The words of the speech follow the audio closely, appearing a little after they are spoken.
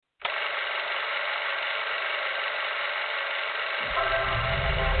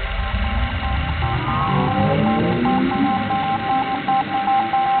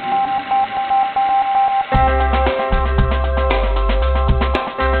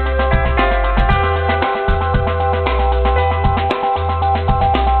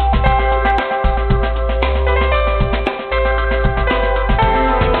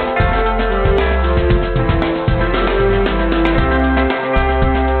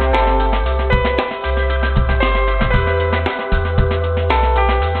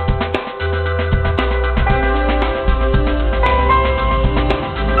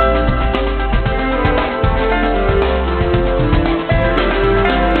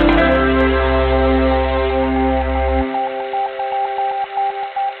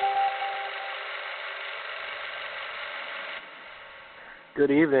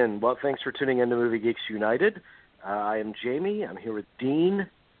in. Well, thanks for tuning in to Movie Geeks United. I am Jamie. I'm here with Dean.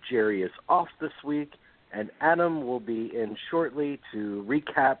 Jerry is off this week, and Adam will be in shortly to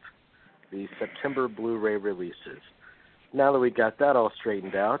recap the September Blu-ray releases. Now that we got that all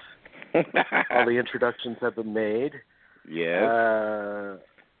straightened out, all the introductions have been made. Yes.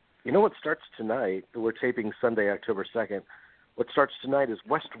 You know what starts tonight? We're taping Sunday, October 2nd. What starts tonight is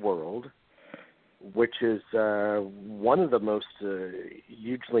Westworld, which is one of the most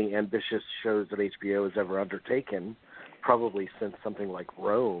hugely ambitious shows that HBO has ever undertaken, probably since something like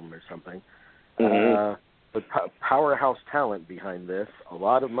Rome or something. Mm-hmm. But powerhouse talent behind this, a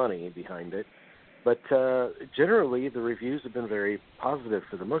lot of money behind it. But generally, the reviews have been very positive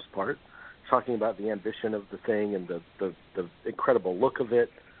for the most part, talking about the ambition of the thing and the incredible look of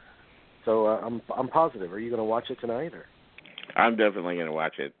it. So I'm positive. Are you going to watch it tonight? Or? I'm definitely going to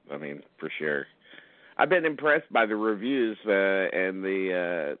watch it. I mean, for sure. I've been impressed by the reviews and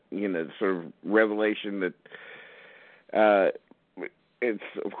the sort of revelation that it's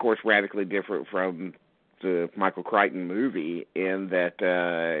of course radically different from the Michael Crichton movie in that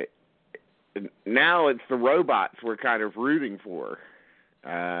now it's the robots we're kind of rooting for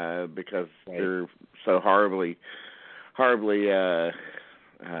because they're so horribly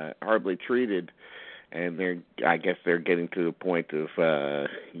treated. And I guess they're getting to the point of,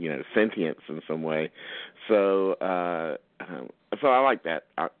 sentience in some way. So I like that.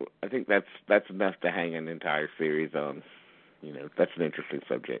 I think that's enough to hang an entire series on. That's an interesting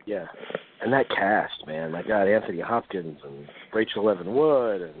subject. Yeah, and that cast, man. I got Anthony Hopkins and Rachel Evan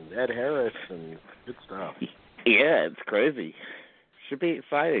Wood and Ed Harris and good stuff. Yeah, it's crazy. Should be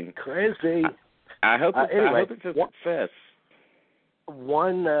exciting. Crazy. I hope anyway, it's a success.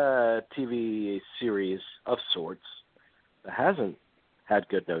 One TV series of sorts that hasn't had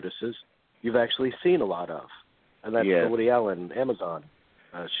good notices, you've actually seen a lot of, and that's the Woody Allen Amazon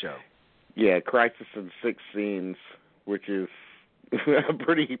show. Yeah, Crisis in Six Scenes, which is a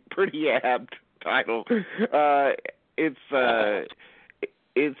pretty apt title. It's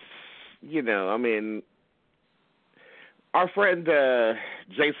our friend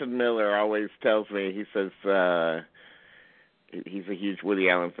Jason Miller always tells me, he says, he's a huge Woody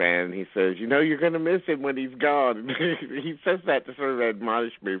Allen fan. He says, you're going to miss him when he's gone. He says that to sort of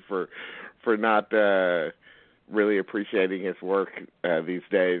admonish me for not really appreciating his work these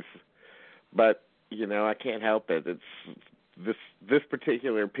days. But, I can't help it. It's this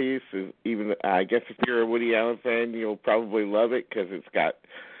particular piece, is even I guess if you're a Woody Allen fan, you'll probably love it because it's got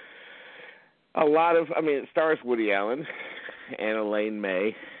a lot of, it stars Woody Allen and Elaine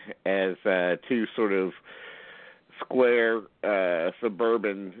May as two sort of square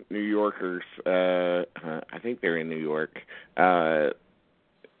suburban New Yorkers. I think they're in New York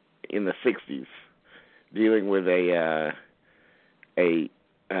in the 60s, dealing with a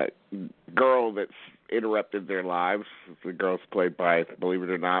girl that's interrupted their lives. The girl's played by, believe it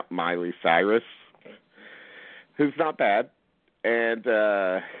or not, Miley Cyrus, who's not bad. And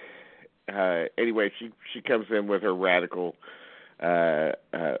anyway, she comes in with her radical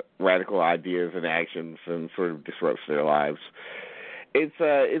ideas and actions and sort of disrupts their lives. It's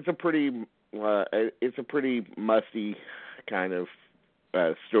a pretty musty kind of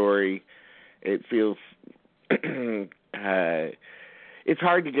story. It feels it's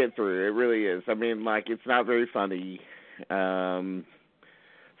hard to get through. It really is. It's not very funny.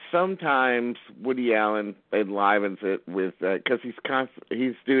 Sometimes Woody Allen enlivens it with because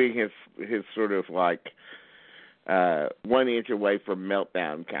he's doing his sort of like 1 inch away from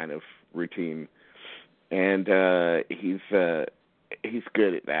meltdown kind of routine, and he's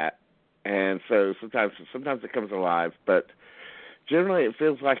good at that. And so sometimes it comes alive, but generally it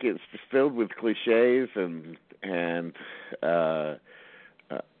feels like it's just filled with cliches and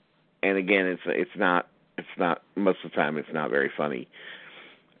again it's not most of the time it's not very funny.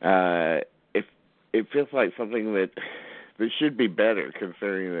 It feels like something that should be better,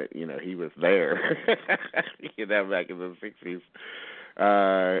 considering that he was there, back in the 60s,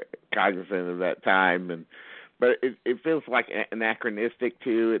 cognizant of that time, but it feels like anachronistic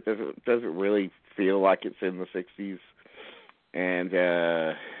too. It doesn't really feel like it's in the 60s, and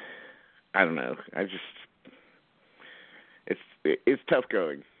I don't know. It's tough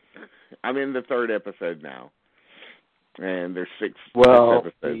going. I'm in the 3rd episode now, and there's 6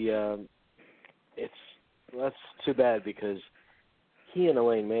 episodes. That's too bad because he and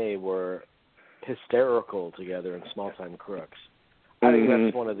Elaine May were hysterical together in Small Time Crooks. I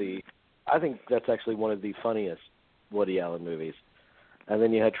think that's actually one of the funniest Woody Allen movies. And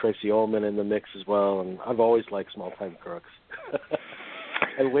then you had Tracy Ullman in the mix as well, and I've always liked Small Time Crooks.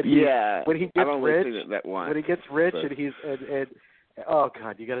 And when he gets rich, and Oh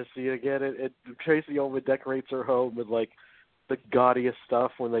God, you got to see it again. Tracy Ullman decorates her home with like the gaudiest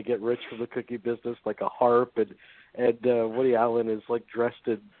stuff when they get rich from the cookie business, like a harp, and Woody Allen is like dressed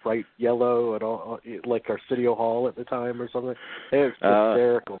in bright yellow and all, like Arsenio Hall at the time or something. It's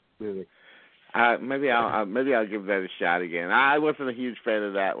hysterical movie. Maybe I'll give that a shot again. I wasn't a huge fan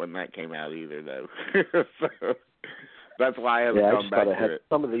of that when that came out either, though. So that's why I haven't gone back to it.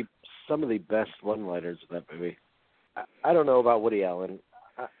 Some of the best one-liners in that movie. I don't know about Woody Allen.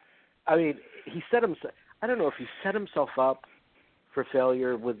 I mean, he set himself. I don't know if he set himself up for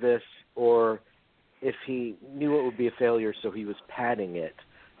failure with this, or if he knew it would be a failure, so he was padding it.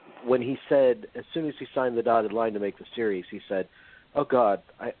 When he said, as soon as he signed the dotted line to make the series, he said, "Oh God,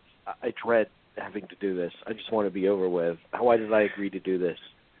 I dread having to do this. I just want to be over with. Why did I agree to do this?"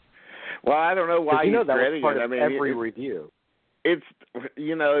 Well, I don't know why he's dreading it. Part of every review. It's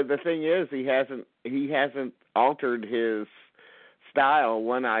the thing is he hasn't altered his style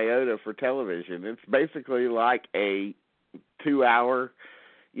one iota for television. It's basically like a 2-hour,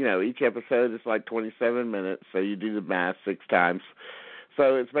 each episode is like 27 minutes, so you do the math 6 times.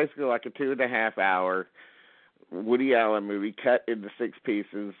 So it's basically like a 2.5-hour Woody Allen movie cut into 6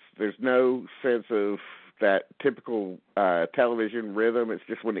 pieces. There's no sense of that typical television rhythm. It's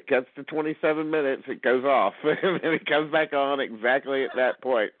just when it cuts to 27 minutes, it goes off, and then it comes back on exactly at that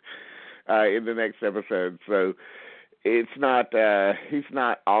point in the next episode. So it's not he's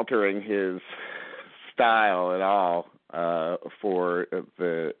not altering his style at all for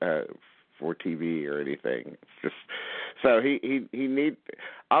TV or anything. It's just so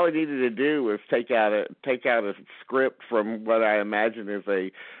all he needed to do was take out a script from what I imagine is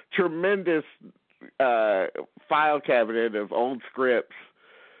a tremendous file cabinet of old scripts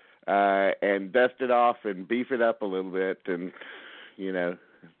and dust it off and beef it up a little bit, and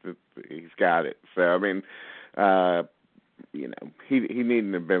he's got it. So I mean, he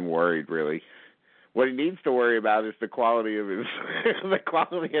needn't have been worried really. What he needs to worry about is the quality of his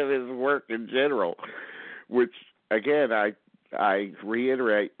work in general, which again I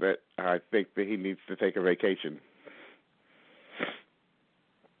reiterate that I think that he needs to take a vacation.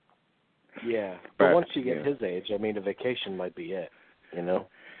 Yeah, but once you get his age, I mean, a vacation might be it.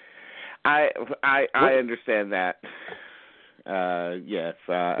 I understand that. Yes.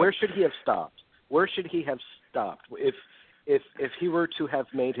 Where should he have stopped? If he were to have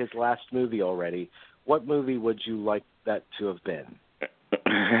made his last movie already, what movie would you like that to have been?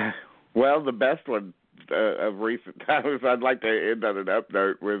 Well, the best one of recent times, I'd like to end on an up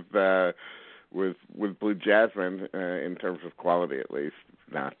note with Blue Jasmine in terms of quality, at least,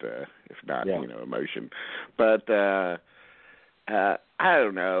 if not emotion. But I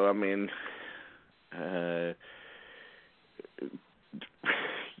don't know. I mean,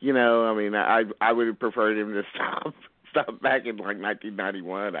 I would have preferred him to stop back in like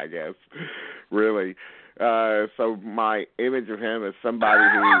 1991, I guess. Really. So my image of him as somebody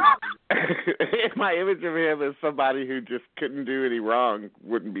who just couldn't do any wrong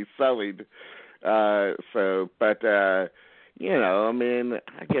wouldn't be sullied. I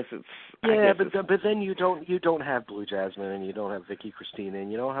guess it's but then you don't have Blue Jasmine, and you don't have Vicky Cristina,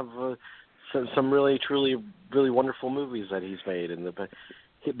 and you don't have some really truly really wonderful movies that he's made.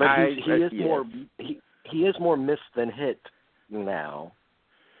 He is more missed than hit now.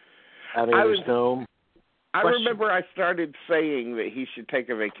 I mean, I remember I started saying that he should take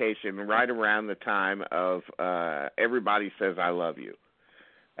a vacation right around the time of Everybody Says I Love You.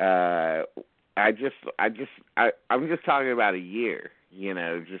 I'm just talking about a year,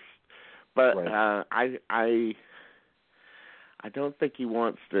 but right. I don't think he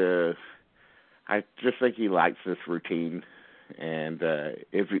wants to. I just think he likes this routine, and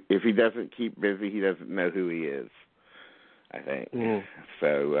if he doesn't keep busy, he doesn't know who he is, I think.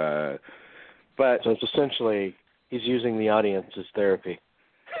 So. So it's essentially he's using the audience as therapy.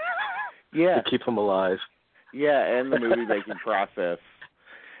 Yeah. To keep him alive. Yeah, and the movie making process.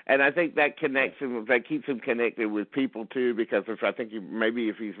 And I think that connects him. That keeps him connected with people too, because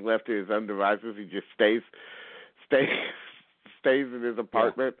if he's left to his own devices, he just stays in his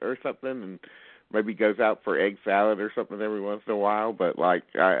apartment or something, and maybe goes out for egg salad or something every once in a while. But like,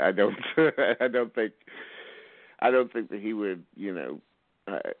 I don't think that he would,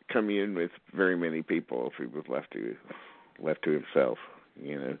 commune with very many people if he was left to himself.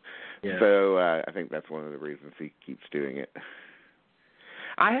 Yeah. So I think that's one of the reasons he keeps doing it.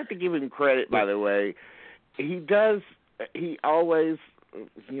 I have to give him credit, by the way. He always,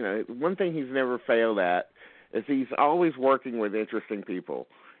 one thing he's never failed at is he's always working with interesting people.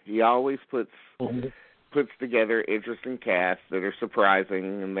 He always puts puts together interesting casts that are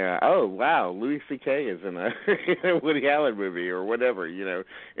surprising, and oh wow, Louis C.K. is in a Woody Allen movie or whatever,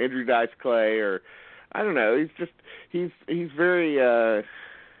 Andrew Dice Clay, or I don't know. He's very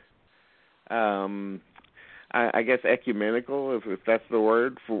I guess ecumenical, if that's the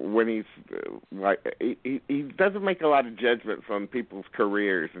word, for when he's he doesn't make a lot of judgments on people's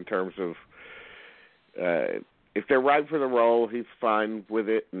careers in terms of if they're right for the role, he's fine with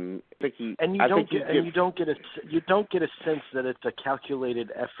it, and I think he. And you don't get a sense that it's a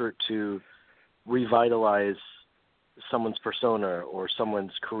calculated effort to revitalize someone's persona or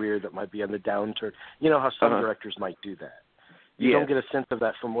someone's career that might be on the downturn. You know how some directors might do that. You don't get a sense of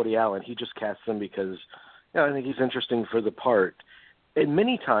that from Woody Allen. He just casts him because I think he's interesting for the part. And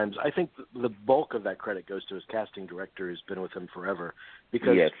many times, I think the bulk of that credit goes to his casting director who's been with him forever.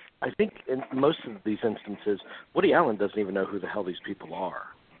 Because I think in most of these instances, Woody Allen doesn't even know who the hell these people are.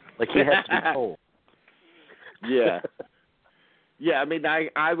 Like, he has to be told. Yeah. Yeah, I mean,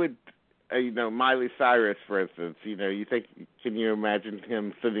 I would, Miley Cyrus, for instance, can you imagine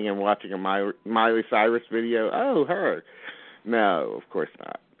him sitting and watching a Miley Cyrus video? Oh, her. No, of course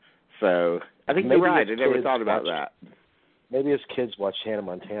not. So, I think you're right. I never thought about that. Maybe his kids watched Hannah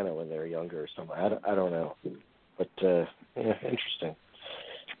Montana when they were younger or something. I don't know. But, interesting.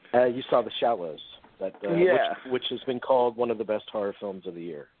 You saw The Shallows, which has been called one of the best horror films of the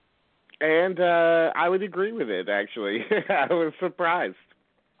year. And I would agree with it, actually. I was surprised.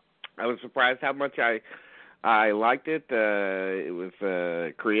 How much I liked it. It was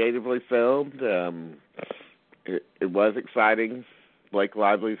creatively filmed. It was exciting. Blake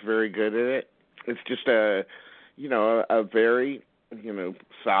Lively's very good at it. It's just a very,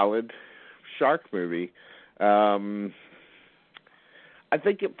 solid shark movie. I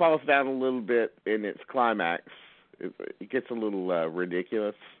think it falls down a little bit in its climax. It gets a little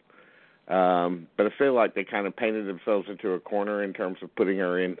ridiculous. But I feel like they kind of painted themselves into a corner in terms of putting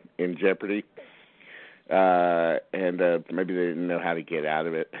her in jeopardy. And maybe they didn't know how to get out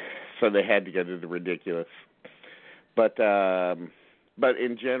of it. So they had to go to the ridiculous. But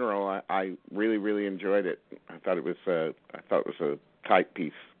in general, I really, really enjoyed it. I thought it was a tight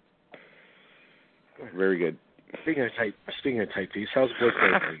piece. Very good. Speaking of tight piece, how's Blake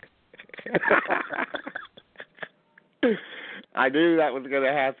Lively? I knew that was going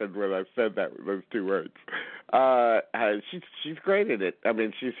to happen when I said those two words. She's great at it. I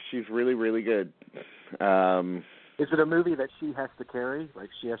mean, she's really, really good. Is it a movie that she has to carry, like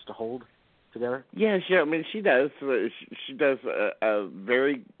she has to hold together? Yeah, I mean, she does. She does a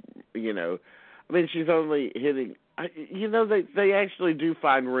very, I mean, she's only hitting. They actually do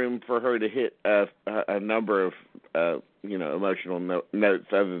find room for her to hit a number of, emotional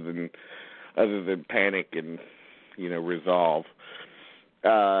notes other than panic and, resolve.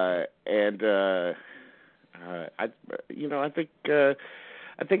 I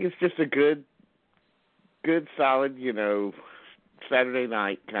think it's just a good, solid, Saturday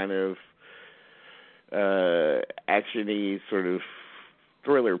night kind of action-y sort of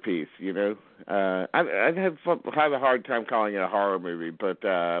thriller piece, I'd have a hard time calling it a horror movie, but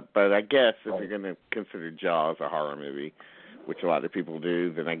I guess if you're going to consider Jaws a horror movie, which a lot of people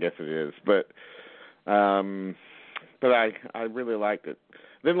do, then I guess it is. But I really liked it.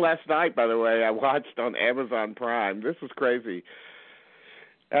 Then last night, by the way, I watched on Amazon Prime. This was crazy.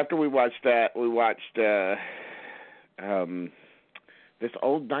 After we watched that, we watched this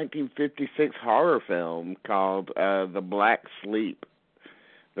old 1956 horror film called The Black Sleep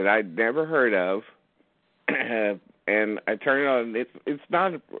that I'd never heard of, and I turned it on. It's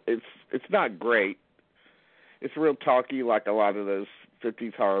not great. It's real talky, like a lot of those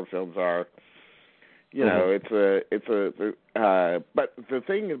 50s horror films are. But the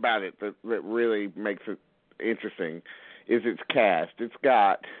thing about it that really makes it interesting is its cast. It's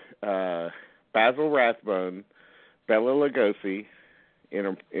got Basil Rathbone, Bela Lugosi in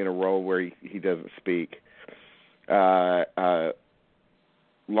a role where he doesn't speak.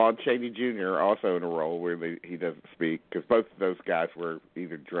 Lon Chaney Jr. also in a role where he doesn't speak, because both of those guys were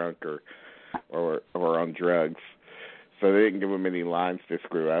either drunk or on drugs, so they didn't give him any lines to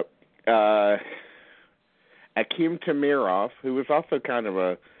screw up. Akim Tamirov, who was also kind of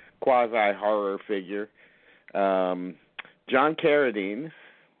a quasi-horror figure. John Carradine,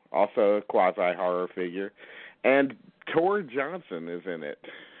 also a quasi-horror figure. And Tor Johnson is in it,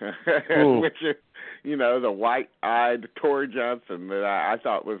 which is, the white-eyed Tor Johnson that I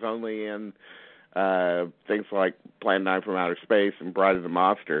thought was only in things like Plan 9 from Outer Space and Bride of the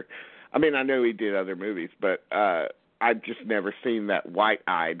Monster. I mean, I know he did other movies, but I've just never seen that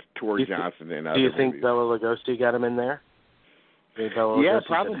white-eyed Tor Johnson in other movies. Do you think Bela Lugosi got him in there? Yeah,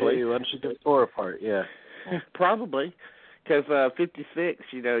 probably. Said, hey, why don't you do Tor apart? Yeah. Probably, because 56.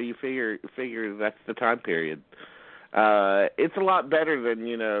 You figure that's the time period. It's a lot better than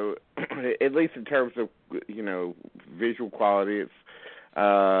at least in terms of visual quality. It's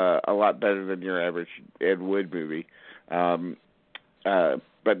a lot better than your average Ed Wood movie,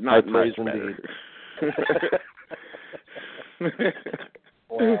 but not much better.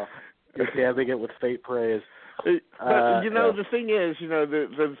 Wow, you're dabbing it with fate praise. But the thing is,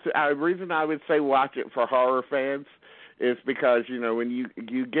 the reason I would say watch it for horror fans is because when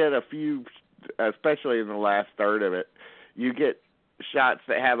you get a few, especially in the last third of it, you get shots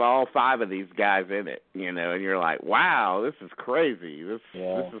that have all 5 of these guys in it, and you're like, wow, this is crazy. This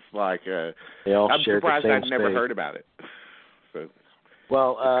is like I'm surprised I've never heard about it. So.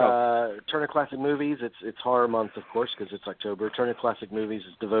 Well, Turner Classic Movies, it's horror month, of course, because it's October. Turner Classic Movies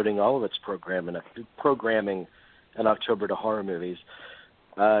is devoting all of its programming in October to horror movies.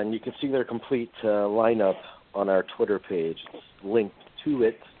 And you can see their complete lineup on our Twitter page. It's linked to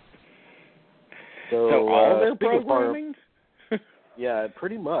it. So all their programming? Yeah,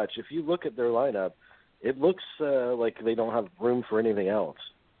 pretty much. If you look at their lineup, it looks like they don't have room for anything else.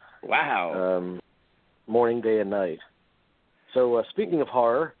 Wow. Morning, day, and night. So speaking of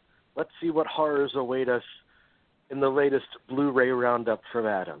horror, let's see what horrors await us in the latest Blu-ray roundup from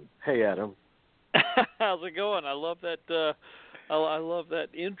Adam. Hey, Adam. How's it going? I love that. I love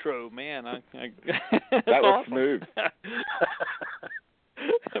that intro, man. That was smooth.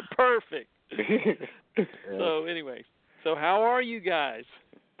 Perfect. So anyway, how are you guys?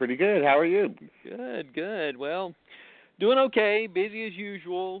 Pretty good. How are you? Good. Well, doing okay. Busy as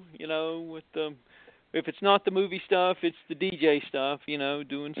usual. With the. If it's not the movie stuff, it's the DJ stuff,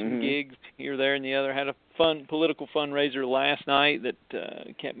 doing some gigs here, there, and the other. Had a fun political fundraiser last night that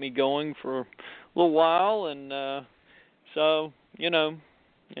kept me going for a little while, and so, I'm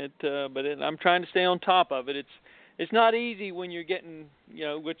trying to stay on top of it. It's not easy when you're getting,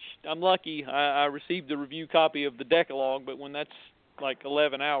 which I'm lucky. I received the review copy of the Decalogue, but when that's like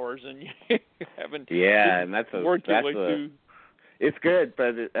 11 hours and you haven't and that's worked your way through. It's good,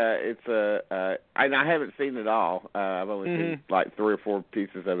 but I haven't seen it all. I've only seen like 3 or 4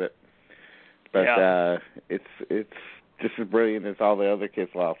 pieces of it. But it's just as brilliant as all the other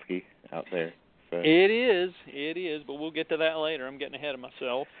Kieslowski out there. So. It is, but we'll get to that later. I'm getting ahead of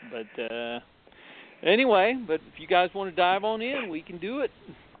myself. But anyway, if you guys want to dive on in, we can do it.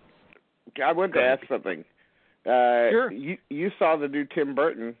 I wanted to ask something. Sure. You saw the new Tim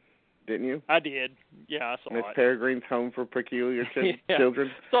Burton, didn't you? I did. Yeah, I saw Miss it. Peregrine's Home for Peculiar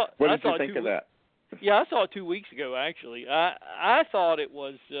Children. What did you think of that? Yeah, I saw it 2 weeks ago, actually. I thought it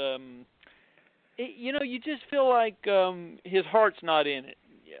was, you just feel like his heart's not in it,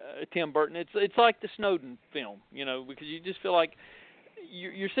 Tim Burton. It's like the Snowden film, because you just feel like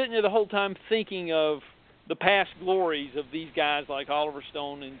you're sitting there the whole time thinking of the past glories of these guys like Oliver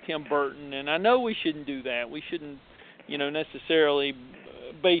Stone and Tim Burton. And I know we shouldn't do that. We shouldn't, necessarily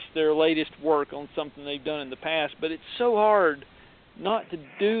base their latest work on something they've done in the past, but it's so hard not to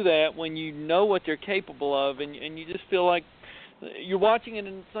do that when you know what they're capable of, and you just feel like you're watching it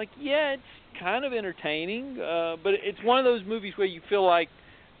and it's like, yeah, it's kind of entertaining, but it's one of those movies where you feel like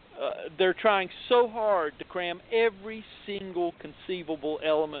they're trying so hard to cram every single conceivable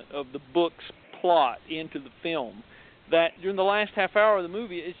element of the book's plot into the film that during the last half hour of the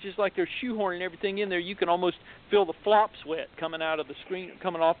movie, it's just like they're shoehorning everything in there. You can almost feel the flop sweat coming out of the screen,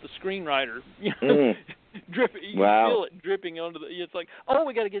 coming off the screenwriter. Dripping. You feel it dripping onto the. It's like, oh,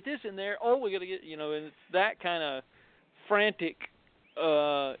 we got to get this in there. Oh, we got to get, and it's that kind of frantic.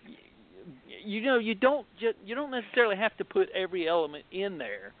 You don't necessarily have to put every element in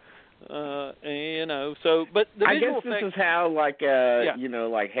there. So, but the I visual guess this effects, is how, like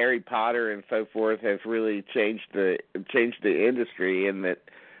Harry Potter and so forth has really changed the industry, in that,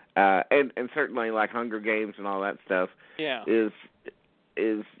 and certainly like Hunger Games and all that stuff. Yeah. Is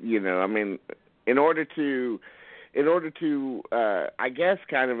I mean, in order to I guess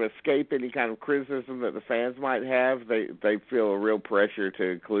kind of escape any kind of criticism that the fans might have, they feel a real pressure to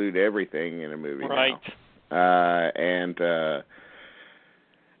include everything in a movie. Right. Now.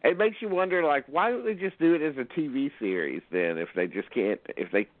 It makes you wonder, like, why don't they just do it as a TV series then? If they just can't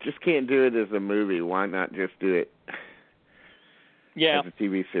do it as a movie, why not just do it as a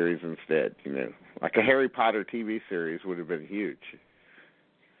TV series instead? Like a Harry Potter TV series would have been huge.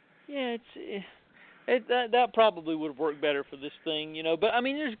 Yeah, that probably would have worked better for this thing, But I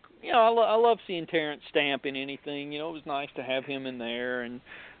mean, there's, I love seeing Terrence Stamp in anything. It was nice to have him in there, and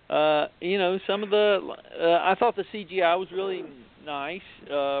some of the I thought the CGI was really nice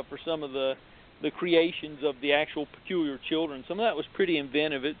for some of the creations of the actual Peculiar Children. Some of that was pretty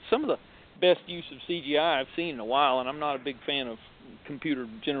inventive. Some of the best use of CGI I've seen in a while, and I'm not a big fan of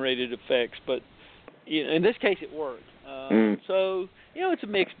computer-generated effects, but in this case it worked. So, it's a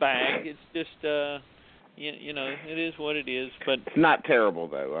mixed bag. It's just, it is what it is. But it's not terrible,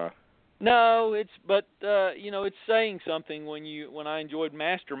 though. No, it's saying something when I enjoyed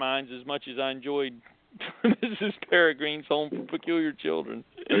Masterminds as much as I enjoyed Mrs. Peregrine's Home for Peculiar Children.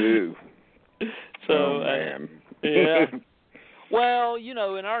 Ooh. So, man. yeah. Well, in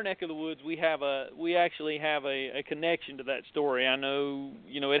our neck of the woods, we actually have a connection to that story. I know,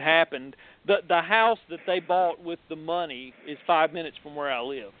 it happened. The house that they bought with the money is 5 minutes from where I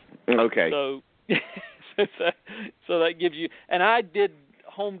live. Okay. So, so that gives you. And I did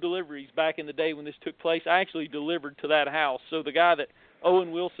home deliveries back in the day when this took place. I actually delivered to that house. So the guy that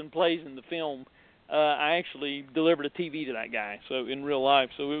Owen Wilson plays in the film, I actually delivered a TV to that guy. So in real life,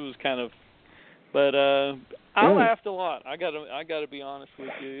 so it was kind of. But I laughed a lot. I gotta be honest with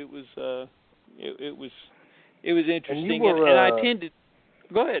you. It was interesting, and I tended.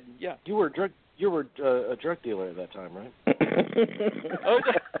 Go ahead. Yeah. You were a drug dealer at that time, right?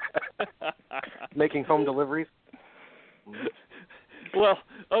 Making home deliveries. Well,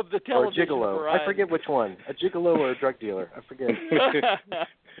 of the television or a gigolo. variety. I forget which one. A gigolo or a drug dealer. I forget.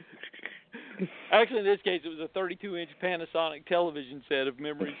 Actually, in this case, it was a 32-inch Panasonic television set, if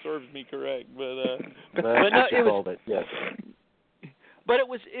memory serves me correct. But that's what you called it. Yes. But it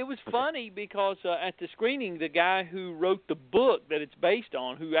was funny because at the screening, the guy who wrote the book that it's based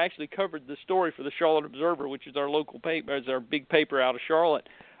on, who actually covered the story for the Charlotte Observer, which is our local paper, is our big paper out of Charlotte,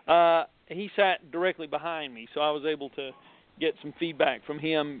 he sat directly behind me, so I was able to get some feedback from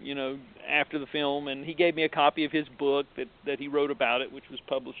him, after the film, and he gave me a copy of his book that he wrote about it, which was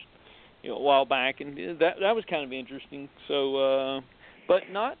published a while back, and that was kind of interesting. So, but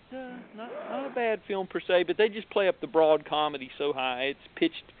not a bad film per se, but they just play up the broad comedy so high. It's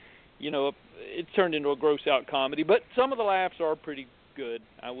pitched, it's turned into a gross-out comedy, but some of the laughs are pretty good.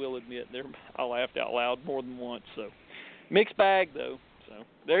 I will admit, I laughed out loud more than once. So, mixed bag though. So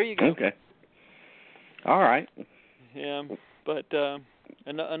there you go. Okay. All right. Yeah, but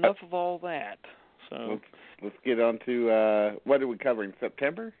enough of all that. So let's get on to what are we covering?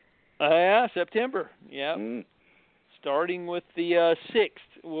 September? Yeah, September. Yeah. Starting with the 6th.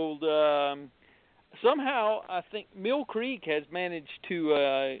 We'll somehow I think Mill Creek has managed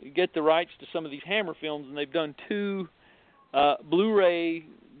to get the rights to some of these Hammer films, and they've done 2 Blu-ray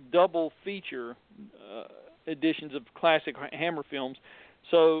double feature editions of classic Hammer films.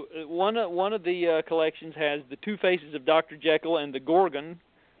 So one of the collections has the 2 Faces of Dr. Jekyll and the Gorgon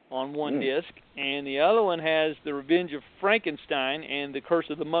on one disc, and the other one has the Revenge of Frankenstein and the Curse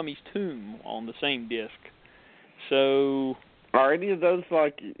of the Mummy's Tomb on the same disc. So, are any of those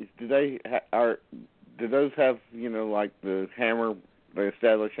do those have like the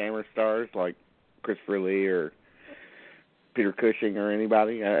established Hammer stars like Christopher Lee or Peter Cushing or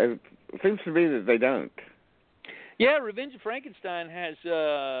anybody? It seems to me that they don't. Yeah, Revenge of Frankenstein has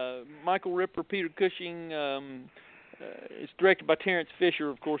Michael Ripper, Peter Cushing. It's directed by Terence Fisher,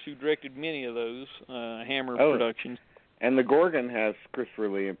 of course, who directed many of those Hammer productions. And the Gorgon has Christopher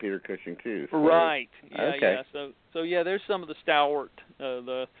Lee and Peter Cushing too. So. Right. Yeah. Okay. Yeah. So yeah, there's some of the stalwart,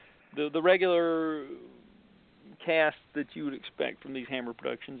 the regular cast that you would expect from these Hammer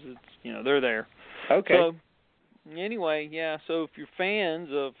productions. It's they're there. Okay. So anyway, yeah. So if you're fans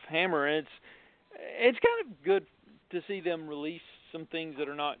of Hammer, it's kind of good to see them release some things that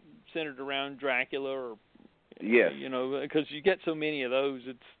are not centered around Dracula or. Yes. Because you get so many of those,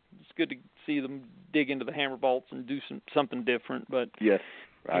 it's good to see them dig into the Hammer vaults and do something different. But yes,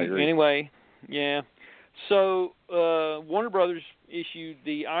 I agree. Anyway, yeah. So Warner Brothers issued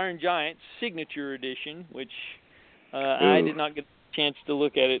the Iron Giant Signature Edition, which I did not get a chance to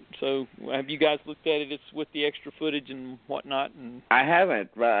look at it. So have you guys looked at it? It's with the extra footage and whatnot. And I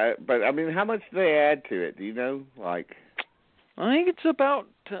haven't, but I mean, how much do they add to it? Do you know? I think it's about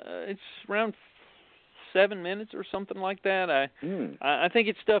it's around 7 minutes or something like that. I think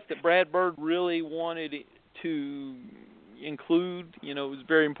it's stuff that Brad Bird really wanted to include. It was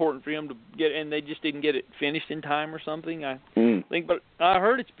very important for him to get, and they just didn't get it finished in time or something. I think, but I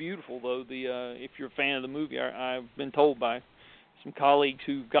heard it's beautiful though. If you're a fan of the movie, I've been told by some colleagues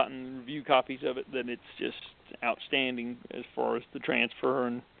who've gotten review copies of it that it's just outstanding as far as the transfer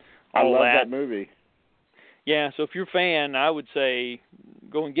and all that. I love that movie. Yeah, so if you're a fan, I would say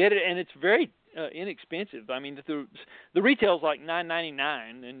go and get it, and it's very inexpensive. I mean, the retail's like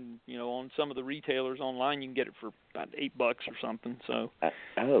 $9.99, and on some of the retailers online, you can get it for about $8 or something. So, that's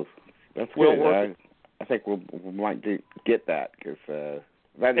good. I think we might get that because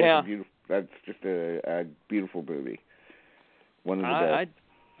that is a beautiful. That's just a beautiful movie. One of the best.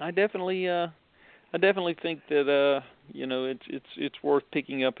 I definitely think that it's worth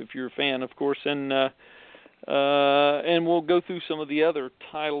picking up if you're a fan, of course, and we'll go through some of the other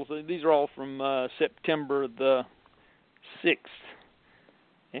titles. These are all from September the 6th,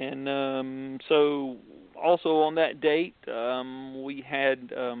 and so also on that date we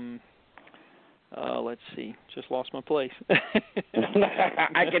had. Let's see. Just lost my place.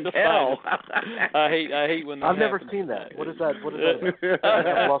 I can tell. I hate when that I've never happens. seen that. What is that? What is that?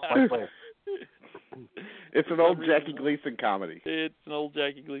 I lost my place. It's an old Jackie Gleason comedy. It's an old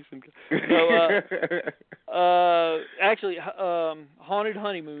Jackie Gleason. Actually, Haunted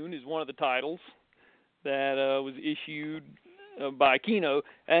Honeymoon is one of the titles that was issued by Kino,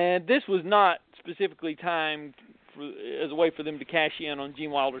 and this was not specifically timed as a way for them to cash in on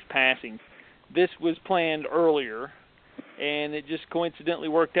Gene Wilder's passing. This was planned earlier, and it just coincidentally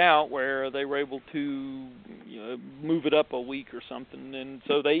worked out where they were able to move it up a week or something. And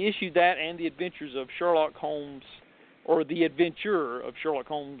so they issued that and The Adventures of Sherlock Holmes, or The Adventure of Sherlock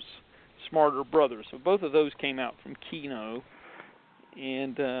Holmes' Smarter Brother. So both of those came out from Kino.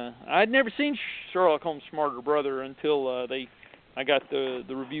 And I'd never seen Sherlock Holmes' Smarter Brother until I got the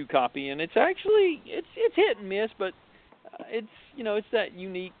review copy, and it's actually it's hit and miss, but it's it's that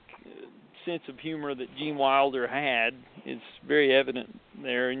unique sense of humor that Gene Wilder had. It's very evident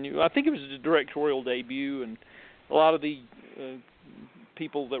there, and I think it was a directorial debut, and a lot of the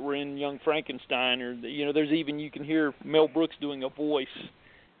people that were in Young Frankenstein, or there's even, you can hear Mel Brooks doing a voice.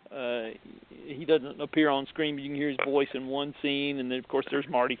 He doesn't appear on screen, but you can hear his voice in one scene, and then of course there's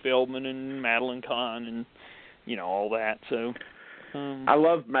Marty Feldman and Madeline Kahn and all that. So I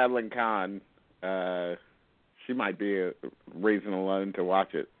love Madeline Kahn. She might be a reason alone to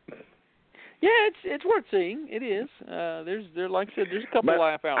watch it. Yeah, it's worth seeing. It is. There's like I said, there's a couple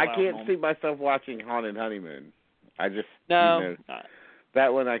laugh out loud I can't moments. see myself watching Haunted Honeymoon. I just no.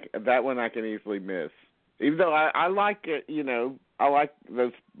 That one I can easily miss. Even though I like it, I like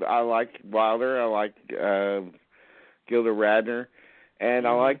those. I like Wilder. I like Gilda Radner, and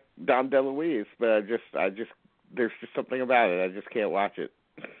I like Dom DeLuise. But I just there's just something about it. I just can't watch it.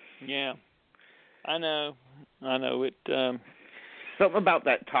 Yeah, I know it. Something about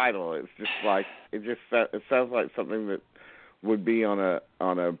that title. It's just like it sounds like something that would be on a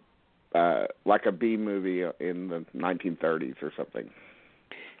like a B movie in the 1930s or something.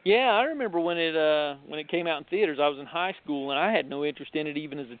 Yeah, I remember when it came out in theaters. I was in high school and I had no interest in it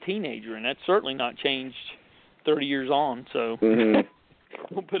even as a teenager, and that's certainly not changed 30 years on. So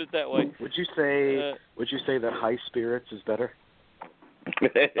we'll put it that way. Would you say that High Spirits is better?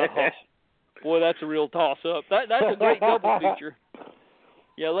 Boy, that's a real toss-up. That's a great double feature.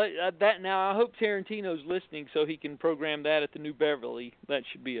 Yeah, that now. I hope Tarantino's listening so he can program that at the New Beverly. That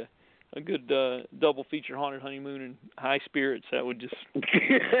should be a good double feature: Haunted Honeymoon and High Spirits. That would just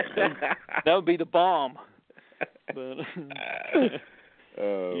that would be the bomb. But man.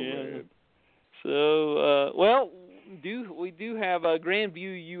 So we do have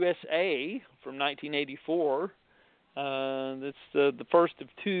Grandview USA from 1984. That's the first of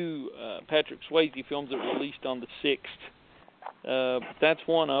two Patrick Swayze films that were released on the 6th. That's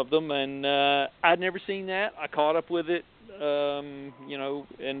one of them, and I'd never seen that. I caught up with it, and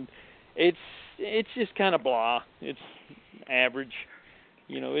it's just kind of blah. It's average.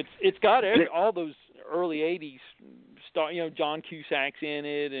 It's got all those early 80s John Cusack's in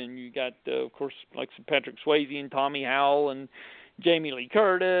it, and you got of course like some Patrick Swayze and Tommy Howell and Jamie Lee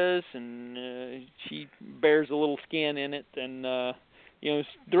Curtis, and she bears a little skin in it, and it's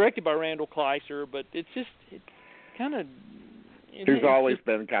directed by Randall Kleiser, but it's kind of. There's always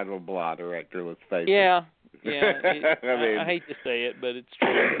been kind of a blah director, let's face it. Yeah. I hate to say it, but it's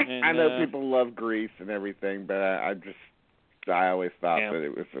true. And, I know people love Grease and everything, but I always thought that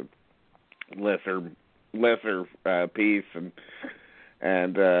it was a lesser piece,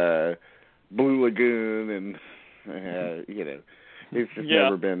 and Blue Lagoon, and he's just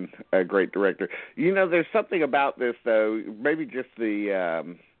never been a great director. There's something about this though. Maybe just the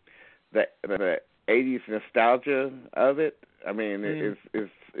 80s nostalgia of it. I mean, is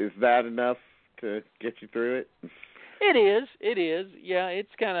that enough to get you through it? It is. Yeah, it's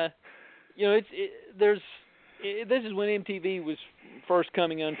kind of, this is when MTV was first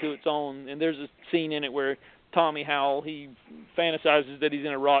coming onto its own, and there's a scene in it where Tommy Howell, he fantasizes that he's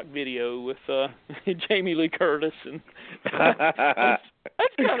in a rock video with Jamie Lee Curtis, and that's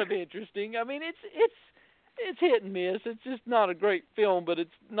kind of interesting. I mean, it's hit and miss. It's just not a great film, but it's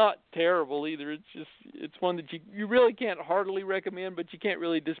not terrible either. It's one that you really can't heartily recommend, but you can't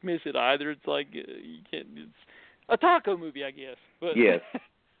really dismiss it either. It's like you can't. It's a taco movie, I guess. But yes.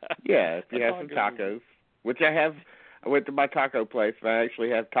 Yeah, if you have some tacos, which I I went to my taco place, and I actually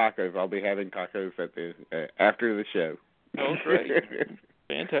have tacos. I'll be having tacos at the after the show. Oh, great.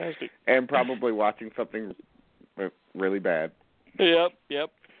 Fantastic. And probably watching something really bad. Yep.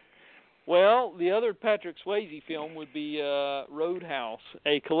 Well, the other Patrick Swayze film would be Roadhouse,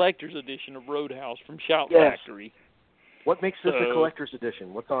 a collector's edition of Roadhouse from Shout Factory. What makes this a collector's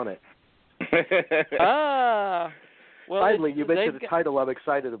edition? What's on it? Well, finally, you mentioned a title I'm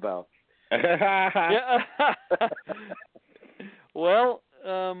excited about. Yeah. Well,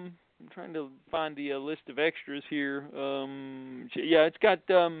 I'm trying to find the list of extras here. It's got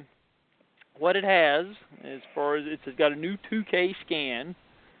what it has as far as it's got a new 2K scan,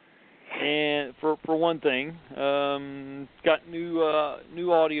 and for one thing, it's got new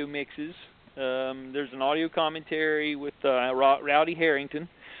audio mixes. There's an audio commentary with Rowdy Harrington,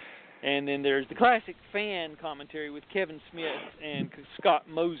 and then there's the classic fan commentary with Kevin Smith and Scott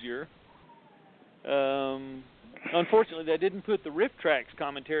Mosier. Unfortunately, they didn't put the Riff Tracks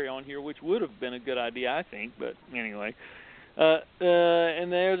commentary on here, which would have been a good idea, I think. But anyway,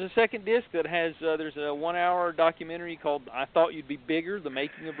 and there's a second disc that has there's a 1-hour documentary called "I Thought You'd Be Bigger: The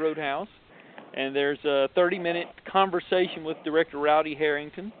Making of Roadhouse," and there's a 30-minute conversation with director Rowdy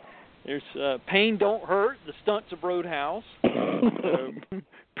Harrington. There's "Pain Don't Hurt: The Stunts of Roadhouse."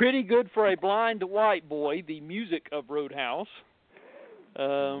 Pretty good for a blind white boy: The Music of Roadhouse.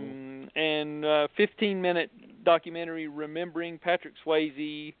 And 15-minute documentary remembering Patrick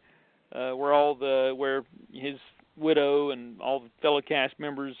Swayze, where his widow and all the fellow cast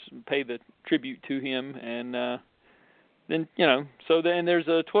members pay the tribute to him, and then there's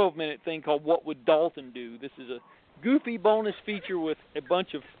a 12-minute thing called What Would Dalton Do? This is a goofy bonus feature with a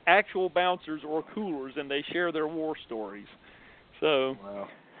bunch of actual bouncers or coolers, and they share their war stories. So. Wow.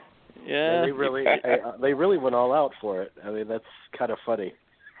 Yeah, they really went all out for it. I mean, that's kind of funny.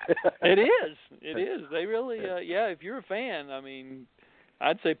 It is. They really, if you're a fan, I mean,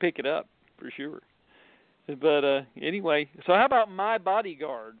 I'd say pick it up for sure. But anyway, so how about My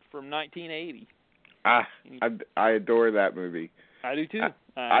Bodyguard from 1980? I adore that movie. I do too.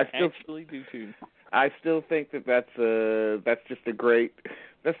 I actually do too. I still think that's just a great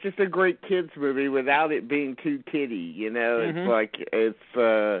kids movie without it being too kiddie. You know, It's like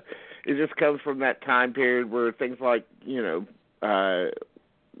it just comes from that time period where things like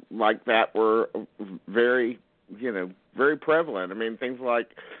like that were very very prevalent. I mean, things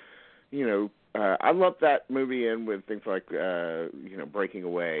like I love that movie in with things like Breaking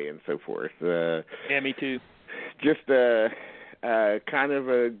Away and so forth. Yeah, me too. Just kind of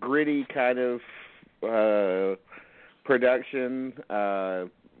a gritty kind of production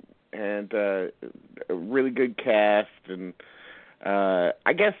and a really good cast, and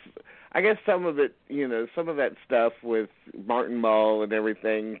I guess some of it, some of that stuff with Martin Mull and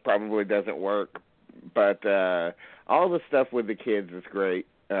everything probably doesn't work, but all the stuff with the kids is great.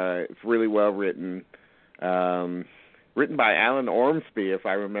 It's really well written. Written by Alan Ormsby, if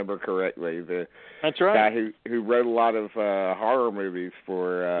I remember correctly. That's right. Guy who wrote a lot of horror movies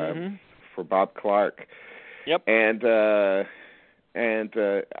for Bob Clark. Yep. And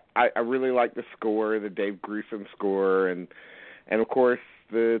I really like the score, the Dave Grusin score, and of course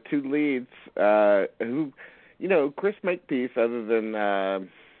the two leads who, Chris Makepeace, other than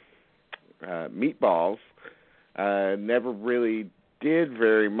Meatballs, never really did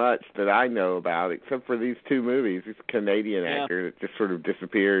very much that I know about, except for these two movies. He's a Canadian actor that just sort of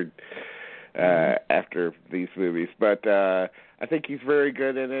disappeared after these movies. But I think he's very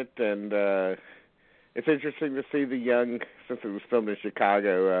good in it, and it's interesting to see the young, since it was filmed in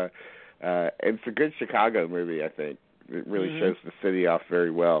Chicago, it's a good Chicago movie, I think. It really shows the city off very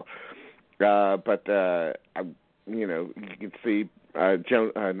well. But you can see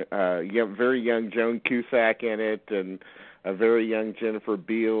very young Joan Cusack in it, and a very young Jennifer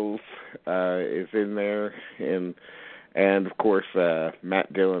Beals is in there, and of course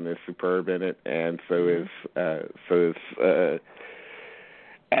Matt Dillon is superb in it, and so is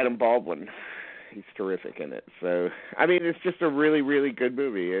Adam Baldwin. He's terrific in it. So I mean, it's just a really, really good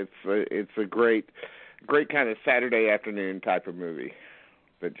movie. It's a great kind of Saturday afternoon type of movie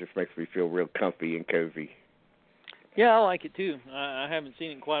that just makes me feel real comfy and cozy. Yeah, I like it too. I haven't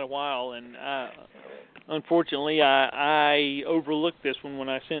seen it in quite a while, and unfortunately, I overlooked this one when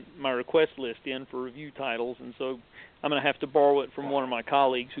I sent my request list in for review titles, and so I'm going to have to borrow it from one of my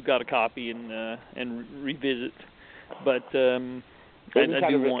colleagues who got a copy and revisit. But I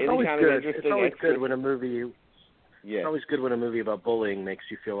do want. It's always good when a movie. Yeah. It's always good when a movie about bullying makes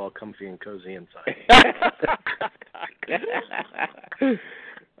you feel all comfy and cozy inside.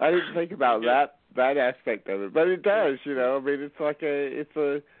 I didn't think about that aspect of it, but it does. I mean, it's like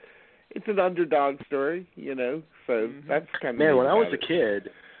it's it's an underdog story, So that's kind of Man, when I was about a kid,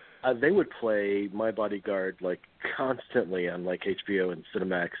 they would play My Bodyguard like constantly on like HBO and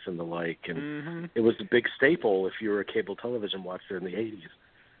Cinemax and the like, and it was a big staple if you were a cable television watcher in the 80s.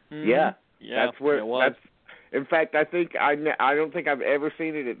 Yeah, Yeah, that's where it was. In fact, I think I don't think I've ever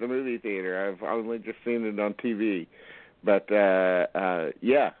seen it at the movie theater. I've only just seen it on TV. But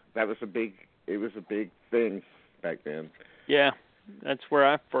yeah, that was a big thing back then. Yeah, that's where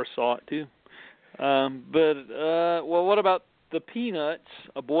I first saw it too. Well, what about the Peanuts,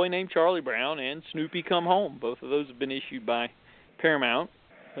 A Boy Named Charlie Brown, and Snoopy Come Home? Both of those have been issued by Paramount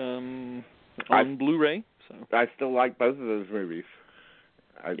on Blu-ray. So I still like both of those movies.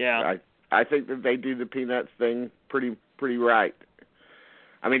 I think that they do the Peanuts thing pretty right.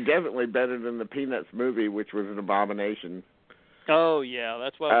 I mean, definitely better than the Peanuts movie, which was an abomination. Oh yeah,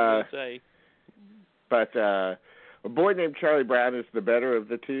 that's what I was going to say. But A Boy Named Charlie Brown is the better of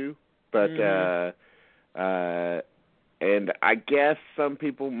the two. But and I guess some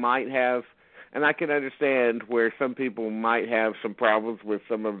people might have, and I can understand where some people might have some problems with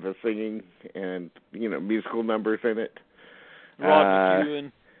some of the singing and musical numbers in it. Rod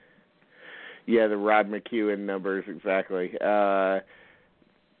McEwen. Yeah, the Rod McEwen numbers, exactly.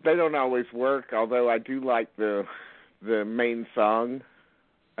 They don't always work, although I do like the main song,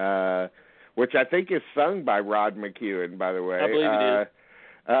 which I think is sung by Rod McEwen, by the way. I believe it is.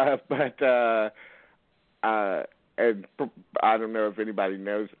 And I don't know if anybody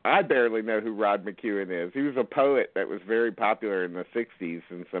knows. I barely know who Rod McEwen is. He was a poet that was very popular in the '60s,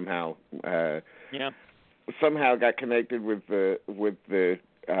 and somehow got connected with the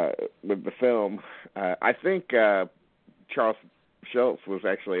film. I think Charles Schultz was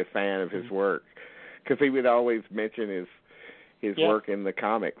actually a fan of his work because he would always mention his work in the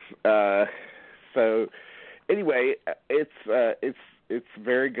comics. So anyway, it's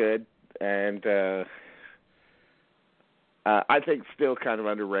very good, and I think still kind of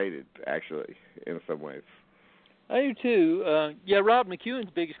underrated, actually, in some ways. I do too. Rod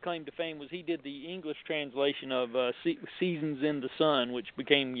McEwen's biggest claim to fame was he did the English translation of Seasons in the Sun, which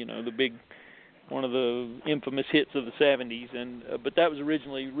became, one of the infamous hits of the '70s. And but that was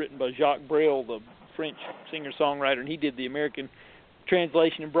originally written by Jacques Brel, the French singer-songwriter, and he did the American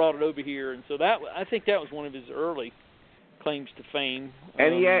translation and brought it over here. And so I think that was one of his early claims to fame.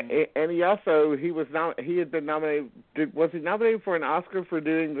 And he also he had been nominated. Was he nominated for an Oscar for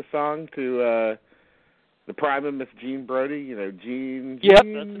doing the song to the Prime and Miss Jean Brody? Jean. Yep,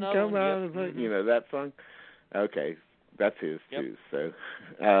 Jean, that's another come one. on, that song. Okay, that's his too. So.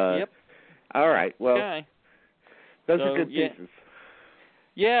 All right. Well, those are good pieces.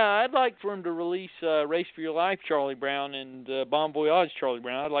 Yeah, I'd like for him to release Race for Your Life, Charlie Brown, and Bon Voyage, Charlie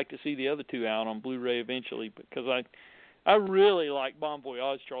Brown. I'd like to see the other two out on Blu-ray eventually because I really like Bon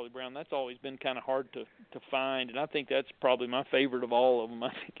Voyage, Charlie Brown. That's always been kind of hard to find, and I think that's probably my favorite of all of them. I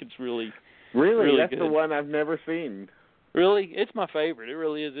think it's really that's good. The one I've never seen. Really, it's my favorite. It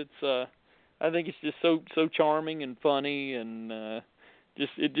really is. It's I think it's just so charming and funny, and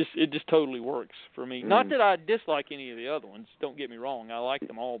it just totally works for me. Not that I dislike any of the other ones. Don't get me wrong. I like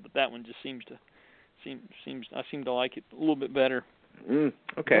them all, but that one just seems I seem to like it a little bit better.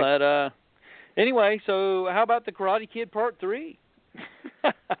 Okay. But anyway, so how about the Karate Kid Part 3?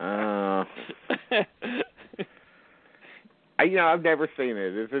 I've never seen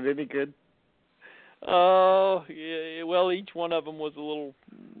it. Is it any good? Oh, yeah. Well, each one of them was a little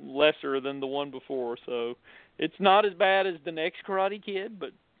lesser than the one before, so it's not as bad as the next Karate Kid,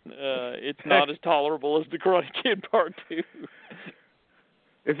 but it's not as tolerable as the Karate Kid Part 2.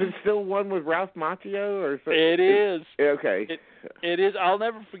 Is it still one with Ralph Macchio? Or it is. Okay. It is. I'll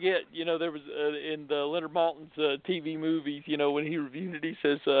never forget, there was in the Leonard Maltin's TV movies, when he reviewed it,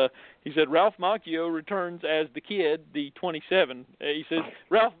 he said Ralph Macchio returns as the kid, the 27. He says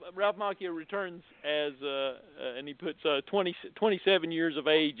Ralph Macchio returns as, and he puts 27 years of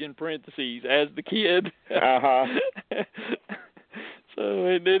age in parentheses as the kid. Uh-huh. So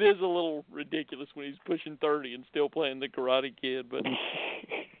it is a little ridiculous when he's pushing 30 and still playing the Karate Kid, but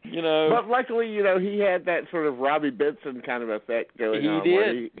But luckily, he had that sort of Robbie Benson kind of effect going on.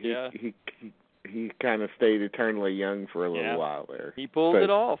 He did. He kind of stayed eternally young for a little while there. He pulled it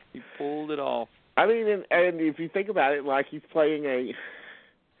off. I mean, and if you think about it, like he's playing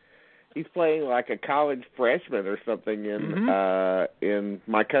like a college freshman or something in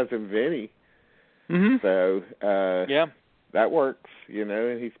My Cousin Vinny. Mm-hmm. So that works,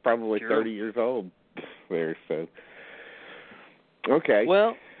 and he's probably 30 years old there. So okay.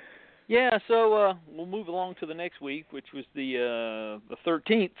 Well, yeah. So we'll move along to the next week, which was the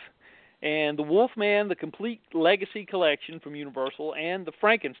 13th, And the Wolfman, the Complete Legacy Collection from Universal, and the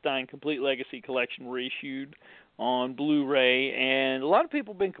Frankenstein Complete Legacy Collection were issued on Blu-ray. And a lot of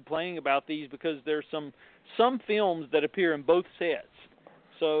people have been complaining about these because there's some films that appear in both sets.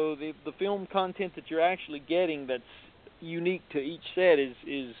 So the film content that you're actually getting that's unique to each set is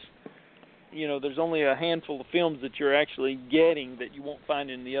there's only a handful of films that you're actually getting that you won't find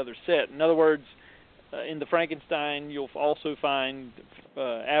in the other set. In other words, in the Frankenstein, you'll also find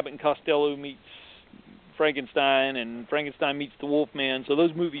Abbott and Costello meets Frankenstein, and Frankenstein meets the Wolfman. So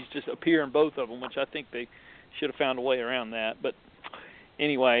those movies just appear in both of them, which I think they should have found a way around that. But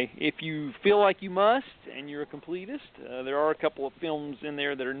anyway, if you feel like you must and you're a completist, there are a couple of films in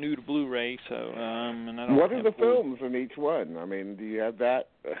there that are new to Blu-ray. So, and I don't what are the films in each one? I mean, do you have that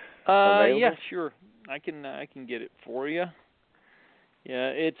available? Yeah, sure. I can get it for you. Yeah,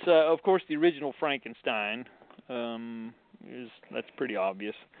 it's of course the original Frankenstein. That's pretty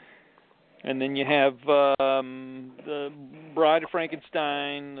obvious. And then you have the Bride of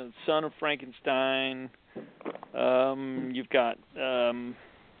Frankenstein, the Son of Frankenstein. You've got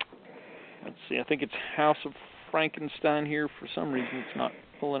let's see, I think it's House of Frankenstein here. For some reason, it's not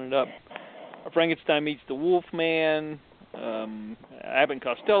pulling it up. Frankenstein meets the Wolfman. Abbott and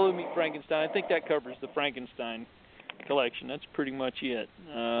Costello meet Frankenstein. I think that covers the Frankenstein collection. That's pretty much it.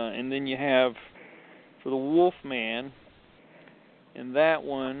 And then you have, for the Wolfman, in that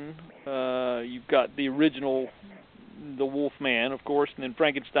one, you've got the original, the Wolfman, of course, and then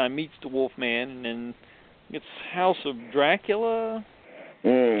Frankenstein meets the Wolfman, and then it's House of Dracula,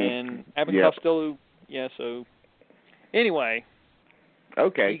 and Abbott and Costello. Yeah, so anyway.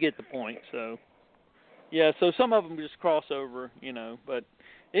 Okay. You get the point, so. Yeah, so some of them just cross over, but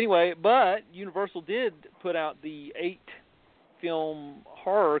anyway, but Universal did put out the 8-film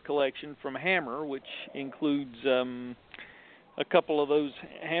horror collection from Hammer, which includes a couple of those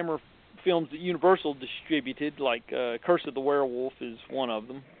Hammer films that Universal distributed, like Curse of the Werewolf is one of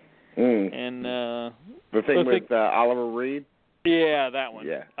them. And the thing with Oliver Reed? Yeah, that one.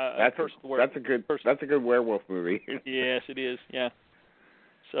 Yeah. Curse of the Werewolf. That's a good werewolf movie. Yes, it is, yeah.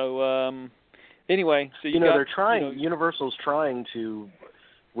 So, anyway, so they're trying. Universal's trying to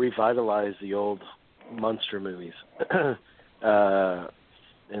revitalize the old monster movies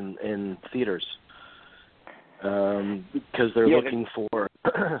in theaters because they're looking for.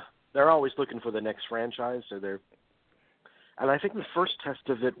 They're always looking for the next franchise. So and I think the first test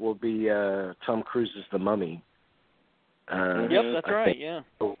of it will be Tom Cruise's The Mummy. Yep, that's right. Yeah.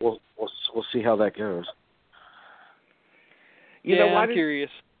 We'll see how that goes. I'm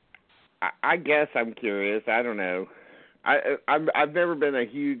curious. I guess I'm curious. I don't know. I've never been a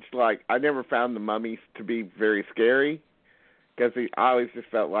huge I never found the Mummy to be very scary because I always just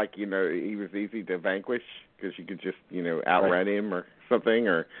felt like he was easy to vanquish because you could just outrun him or something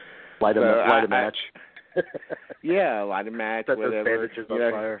or light a match. Yeah, light a match. Set whatever. Those bandages on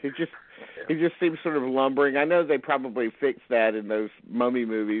fire. He just seems sort of lumbering. I know they probably fixed that in those Mummy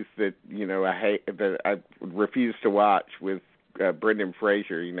movies that I hate, that I refuse to watch with Brendan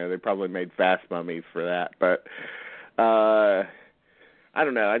Fraser. They probably made fast mummies for that, but I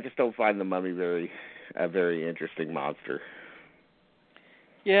don't know. I just don't find the Mummy a very interesting monster.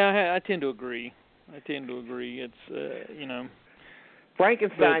 Yeah, I tend to agree. It's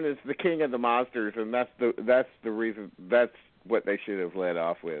Frankenstein is the king of the monsters, and that's the reason. That's what they should have led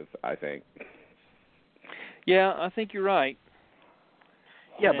off with, I think. Yeah, I think you're right.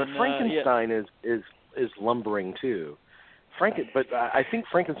 Yeah, but Frankenstein is lumbering too. But I think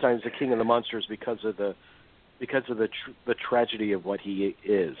Frankenstein is the king of the monsters because of the tragedy of what he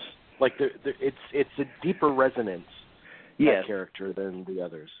is. Like it's a deeper resonance that character than the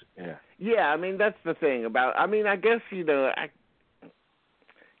others. Yeah. Yeah, I mean that's the thing about. I mean, I guess I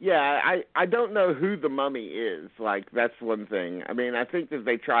don't know who the Mummy is. Like that's one thing. I mean, I think that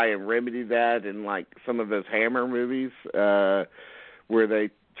they try and remedy that in like some of those Hammer movies where they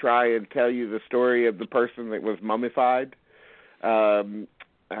try and tell you the story of the person that was mummified. But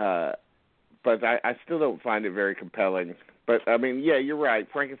I still don't find it very compelling. But, I mean, yeah, you're right,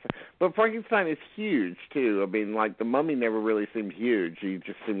 Frankenstein. But Frankenstein is huge, too. I mean, like, the Mummy never really seemed huge. He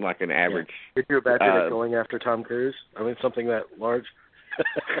just seemed like an average. Did you imagine it going after Tom Cruise? I mean, something that large?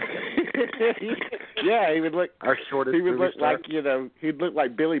 Yeah, he would look... Our shortest he would look star. like, he'd look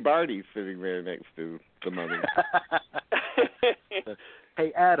like Billy Barty sitting there next to the Mummy.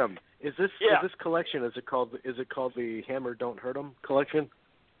 Hey, Adam, is this collection, is it called the Hammer Don't Hurt 'Em collection?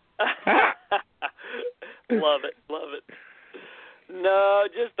 Love it. No,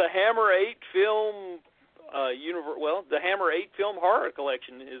 just the Hammer 8 film the Hammer 8 film horror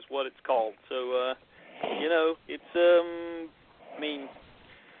collection is what it's called. So it's I mean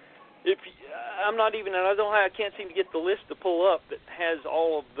I'm not even, and I can't seem to get the list to pull up that has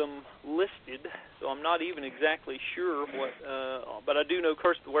all of them listed, so I'm not even exactly sure what, but I do know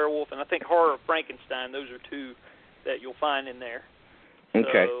Curse of the Werewolf, and I think Horror of Frankenstein. Those are two that you'll find in there.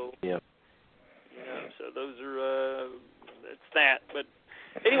 Okay. So, yeah. So those are, that's that. But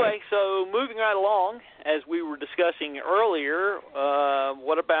anyway, so moving right along, as we were discussing earlier,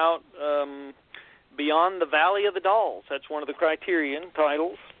 what about Beyond the Valley of the Dolls? That's one of the Criterion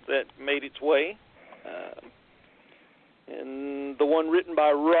titles that made its way. And the one written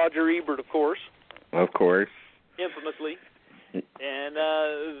by Roger Ebert, of course. Of course. Infamously. And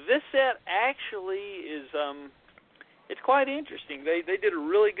this set actually is, it's quite interesting. They did a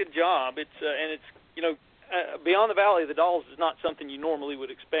really good job. It's and it's, you know, Beyond the Valley of the Dolls is not something you normally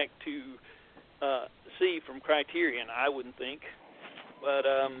would expect to see from Criterion, I wouldn't think. But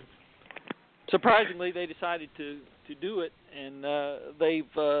surprisingly, they decided to do it, and they've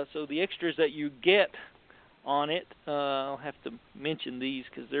so the extras that you get on it, I'll have to mention these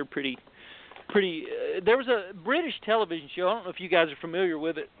because they're pretty. There was a British television show. I don't know if you guys are familiar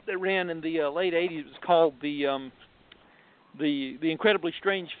with it. That ran in the late '80s. It was called the Incredibly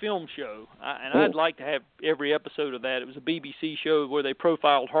Strange Film Show, and I'd like to have every episode of that. It was a BBC show where they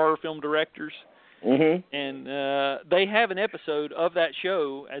profiled horror film directors. Mm-hmm. And they have an episode of that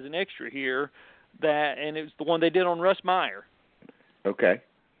show as an extra here, and it was the one they did on Russ Meyer. Okay.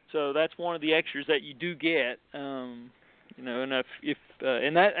 So that's one of the extras that you do get. You know, and if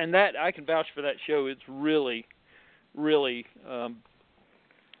and that I can vouch for that show. It's really quite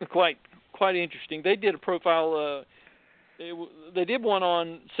interesting. They did a profile. They did one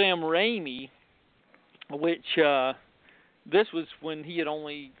on Sam Raimi, which this was when he had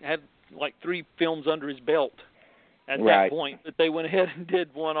only had like 3 films under his belt at that point, but they went ahead and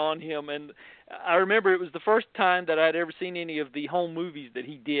did one on him. And I remember it was the first time that I'd ever seen any of the home movies that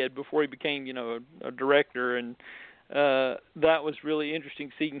he did before he became, you know, a director. And that was really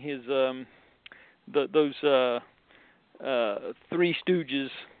interesting, seeing his those Three Stooges.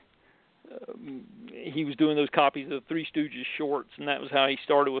 He was doing those copies of the Three Stooges shorts, and that was how he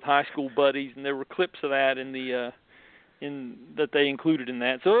started with High School Buddies. And there were clips of that in the that they included in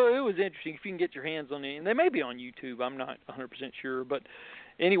that. So it was interesting if you can get your hands on it. And they may be on YouTube. I'm not 100% sure. But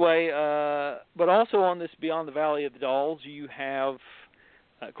anyway, but also on this Beyond the Valley of the Dolls, you have,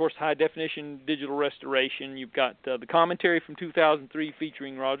 of course, high-definition digital restoration. You've got the commentary from 2003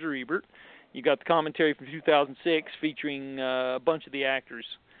 featuring Roger Ebert. You've got the commentary from 2006 featuring a bunch of the actors.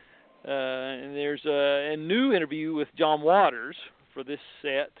 And there's a new interview with John Waters for this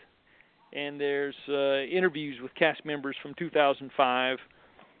set. And there's interviews with cast members from 2005,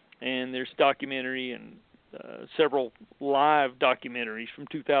 and there's documentary and several live documentaries from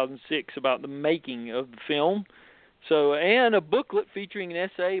 2006 about the making of the film. So, and a booklet featuring an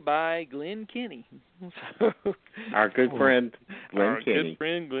essay by Glenn Kenny. Our good friend, Glenn Our Kenny. good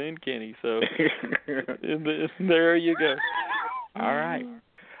friend, Glenn Kenny. So, there you go. All right.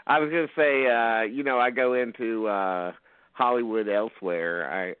 I was going to say, you know, I go into Hollywood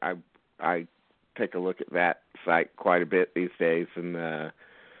Elsewhere. I take a look at that site quite a bit these days, and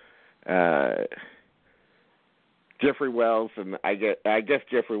Jeffrey Wells and I guess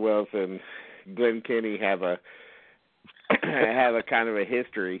Jeffrey Wells and Glenn Kenny have a kind of a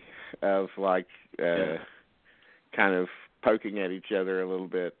history of like kind of poking at each other a little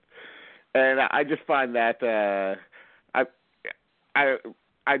bit, and I just find that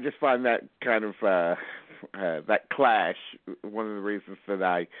I just find that kind of that clash one of the reasons that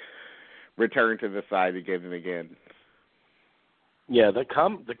I return to the site again and again. Yeah, the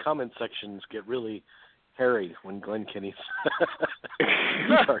comment sections get really hairy when Glenn Kenny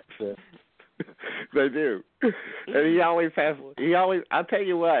starts it. They do. And he always, I'll tell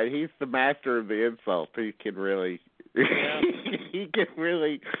you what, he's the master of the insult. He can really, he can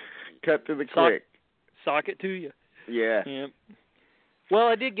really cut to the quick. Sock it to you. Yeah. Yep. Well,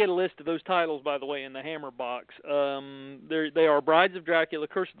 I did get a list of those titles, by the way, in the Hammer box. They are Brides of Dracula,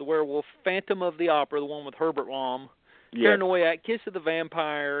 Curse of the Werewolf, Phantom of the Opera, the one with Herbert Lom, Paranoia, Kiss of the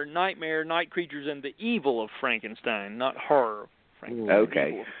Vampire, Nightmare, Night Creatures, and The Evil of Frankenstein, not Horror of Frankenstein. Okay.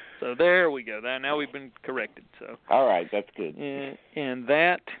 Evil. So there we go. Now we've been corrected. So. All right, that's good. And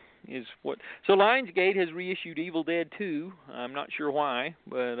that is what. So Lionsgate has reissued Evil Dead 2. I'm not sure why,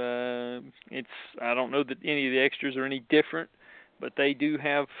 but it's. I don't know that any of the extras are any different. But they do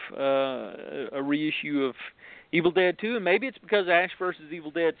have a reissue of Evil Dead 2, and maybe it's because Ash vs. Evil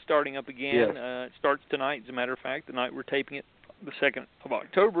Dead starting up again. Yes. It starts tonight, as a matter of fact, the night we're taping it, the 2nd of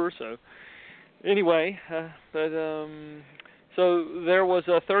October. So, anyway, so there was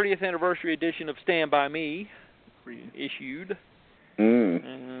a 30th anniversary edition of Stand By Me reissued.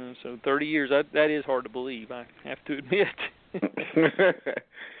 So 30 years, that is hard to believe, I have to admit.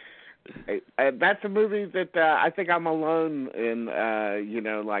 That's a movie that I think I'm alone in,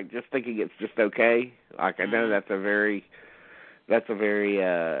 like just thinking it's just okay. Like I know that's a very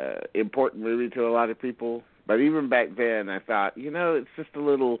important movie to a lot of people. But even back then, I thought, it's just a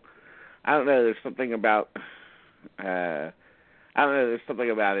little. I don't know. There's something about. I don't know. There's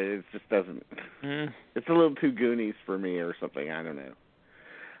something about it. It just doesn't. It's a little too Goonies for me, or something. I don't know.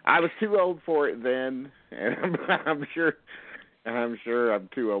 I was too old for it then, and I'm sure I'm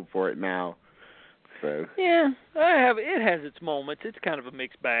too old for it now. So. Yeah, it has its moments. It's kind of a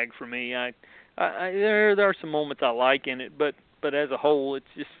mixed bag for me. There are some moments I like in it, but as a whole, it's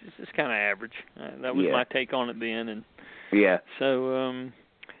just kind of average. That was my take on it then, and yeah. So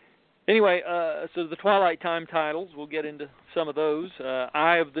anyway, so the Twilight Time titles, we'll get into some of those.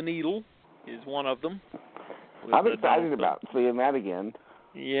 Eye of the Needle is one of them. I'm excited about seeing that again.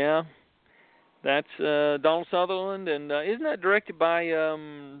 Yeah, that's Donald Sutherland, and isn't that directed by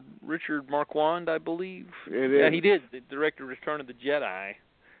Richard Marquand, I believe? It is. Yeah, he did. The director of Return of the Jedi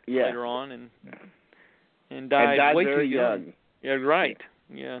later on, and died way very too young. Yeah, right.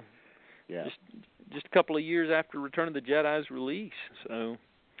 Yeah. Just a couple of years after Return of the Jedi's release. So,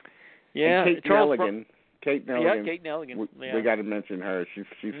 yeah. And Kate Nelligan. Yeah, Kate Nelligan. We got to mention her.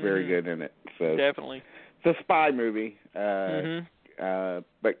 She's very good in it. So definitely. It's a spy movie,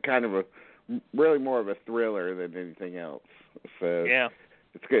 but kind of really more of a thriller than anything else. So yeah,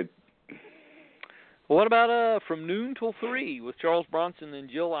 it's good. Well, what about From Noon Till 3 with Charles Bronson and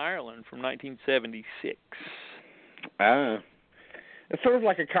Jill Ireland from 1976? It's sort of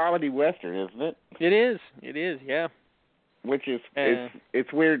like a comedy western, isn't it? It is, yeah. Which is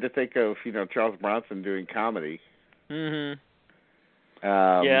it's weird to think of, Charles Bronson doing comedy. Yeah.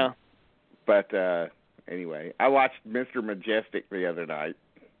 But anyway, I watched Mr. Majestic the other night.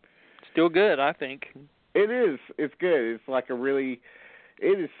 Still good, I think. It is. It's good. It's like it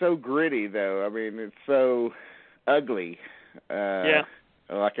is so gritty, though. I mean, it's so ugly. Yeah.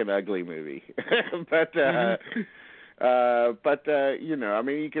 Like an ugly movie. But I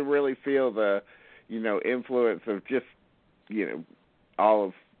mean, you can really feel the, influence of just, all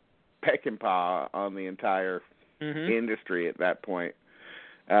of Peckinpah on the entire industry at that point.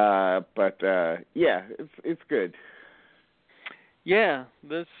 Yeah, it's good. Yeah,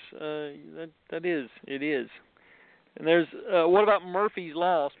 it is. And there's what about Murphy's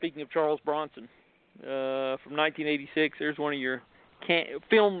Law? Speaking of Charles Bronson, from 1986. There's one of your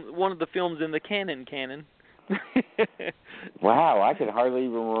one of the films in the canon. Wow, I can hardly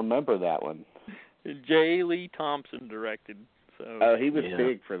even remember that one. J. Lee Thompson directed. So. Oh, he was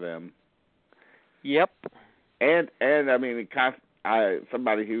big for them. Yep. And I mean,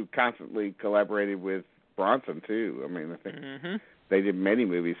 somebody who constantly collaborated with Bronson too. I mean, I think they did many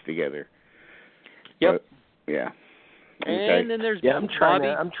movies together. Yep. But, yeah. Okay. And then there's I'm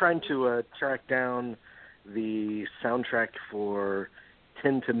trying to track down the soundtrack for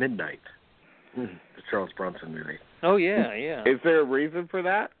 10 to Midnight, the Charles Bronson movie. Oh yeah. Is there a reason for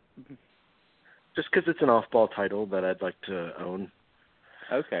that? Just because it's an off-ball title that I'd like to own.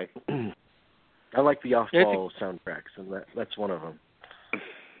 Okay. I like the off-ball soundtracks, and that's one of them.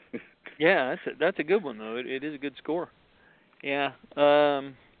 Yeah, that's a good one though. It is a good score. Yeah.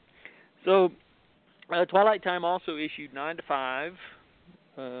 So, Twilight Time also issued 9 to 5,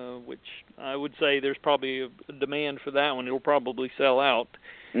 which I would say there's probably a demand for that one. It'll probably sell out,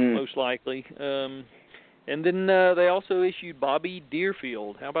 most likely. And then they also issued Bobby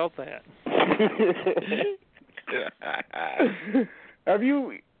Deerfield. How about that? Have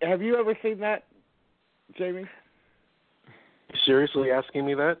you ever seen that, Jamie? Seriously asking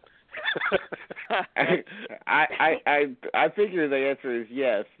me that? I figure the answer is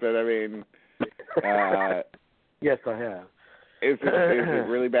yes, but I mean, yes, I have. Is it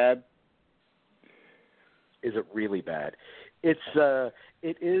really bad? Is it really bad? It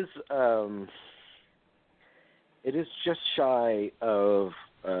is just shy of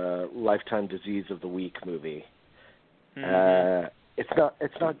Lifetime Disease of the Week movie.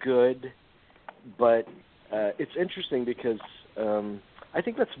 It's not good, but it's interesting because I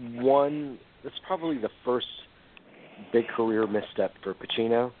think that's probably the first big career misstep for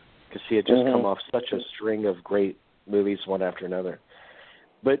Pacino, because he had just come off such a string of great movies one after another.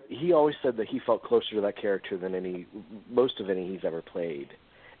 But he always said that he felt closer to that character than most of any he's ever played.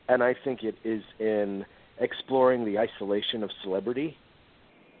 And I think it is in exploring the isolation of celebrity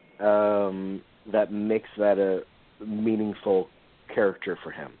that makes that a meaningful character for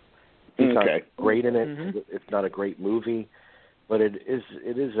him. He's not great in it. It's not a great movie, but it is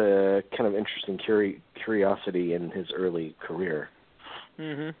a kind of interesting curiosity in his early career.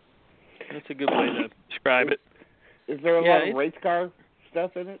 Mhm. That's a good way to describe it. Is there a lot of race car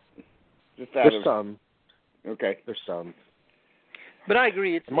stuff in it? There's some. Okay. There's some. But I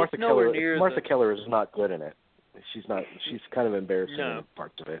agree. It's nowhere near. Martha Keller is not good in it. She's not. She's kind of embarrassing in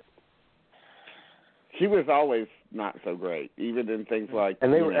parts of it. She was always not so great, even in things like.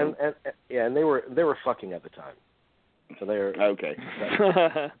 And they were, and they were fucking at the time, so they were okay.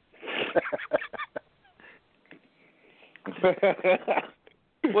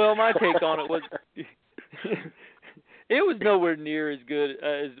 Well, my take on it was, it was nowhere near as good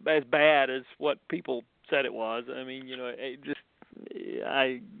as bad as what people said it was. I mean, it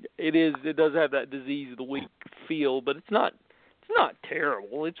does have that disease of the week feel, but it's not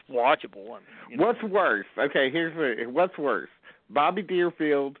terrible. It's watchable. What's worse? Okay, what's worse: Bobby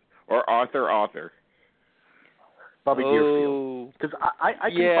Deerfield or Arthur? Bobby Deerfield. Because I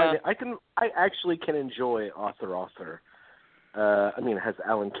can find it. I actually can enjoy Arthur. I mean, it has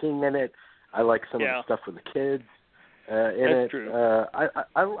Alan King in it. I like some of the stuff with the kids in it. True.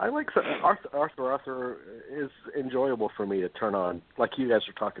 I like Arthur is enjoyable for me to turn on, like you guys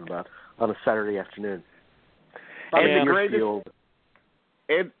were talking about, on a Saturday afternoon. Bobby Deerfield.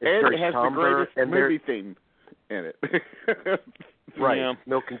 It has the greatest movie theme in it. Right, yeah.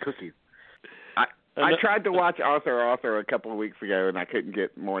 Milk and Cookies. I tried to watch Arthur a couple of weeks ago, and I couldn't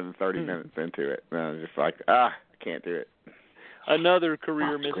get more than 30 minutes into it. And I was just like, I can't do it. Another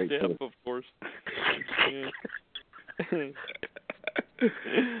career misstep, of course.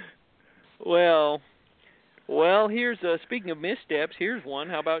 Well, here's speaking of missteps, here's one.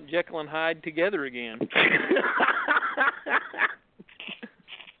 How about Jekyll and Hyde together again?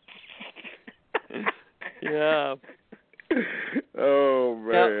 Yeah. Oh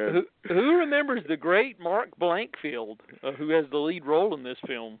man. Now, who remembers the great Mark Blankfield, who has the lead role in this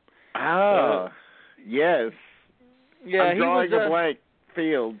film? Yes. Yeah, I'm drawing a blank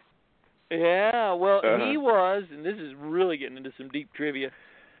field. Yeah, well, he was, and this is really getting into some deep trivia.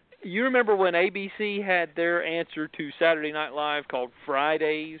 You remember when ABC had their answer to Saturday Night Live called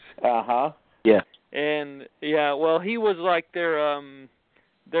Fridays? Yeah. And well, he was like the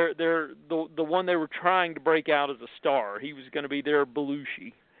one they were trying to break out as a star. He was going to be their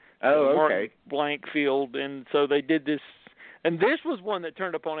Belushi. Mark Blankfield, and so they did this. And this was one that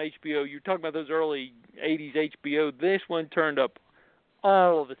turned up on HBO. You're talking about those early 80s HBO. This one turned up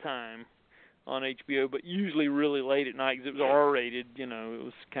all the time on HBO, but usually really late at night because it was R-rated. It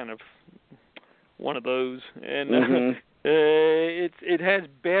was kind of one of those. And it has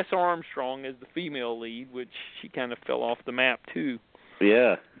Bess Armstrong as the female lead, which she kind of fell off the map too.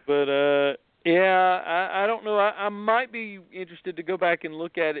 Yeah. But I don't know. I might be interested to go back and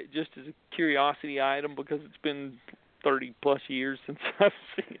look at it just as a curiosity item because it's been 30 plus years since I've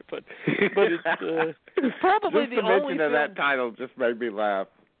seen it, but it's probably just the only mention of that title just made me laugh.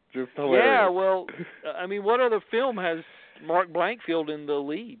 Just hilarious. Yeah, well, I mean, what other film has Mark Blankfield in the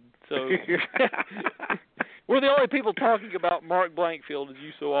lead? So we're the only people talking about Mark Blankfield, as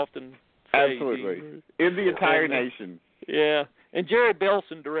you so often say. Absolutely, in the entire nation. Yeah, and Jerry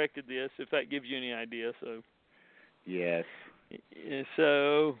Belson directed this, if that gives you any idea. So yes.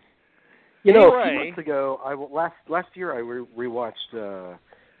 So. A few months ago, last year I rewatched.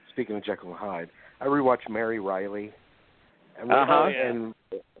 Speaking of Jekyll and Hyde, I rewatched Mary Riley, and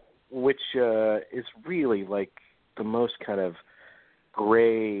which is really like the most kind of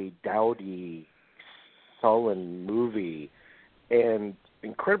gray, dowdy, sullen movie, and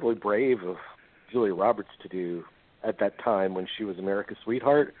incredibly brave of Julia Roberts to do at that time when she was America's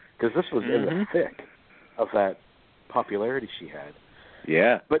sweetheart, because this was in the thick of that popularity she had.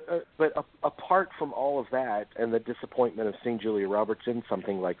 Yeah. But apart from all of that and the disappointment of seeing Julia Roberts in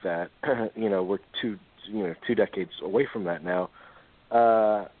something like that, we're two decades away from that now.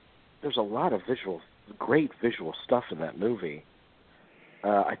 There's a lot of great visual stuff in that movie.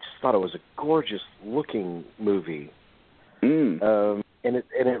 I just thought it was a gorgeous looking movie. And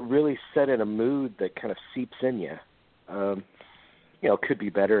it really set in a mood that kind of seeps in you. It could be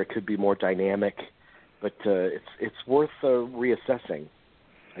better, it could be more dynamic. But it's worth reassessing,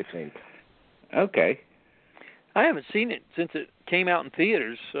 I think. Okay. I haven't seen it since it came out in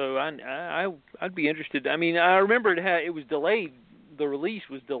theaters, so I'd be interested. I mean, I remember it was delayed. The release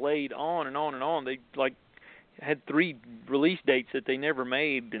was delayed on and on and on. They had 3 release dates that they never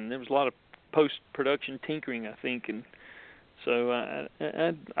made, and there was a lot of post-production tinkering, I think, and so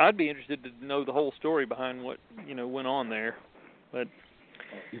I'd be interested to know the whole story behind what went on there, but.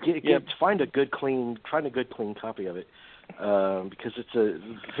 Find a good clean copy of it, because it's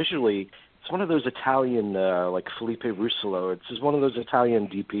one of those Italian like Felipe Russolo. It's just one of those Italian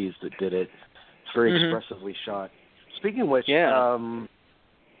DPs that did it. It's very expressively shot. Speaking of which,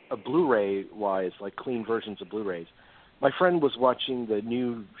 Blu-ray wise, like clean versions of Blu-rays. My friend was watching the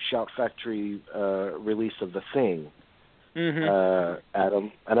new Shout Factory release of The Thing,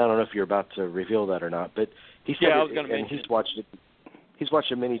 Adam, and I don't know if you're about to reveal that or not, but he said I was going to mention he's watched it. He's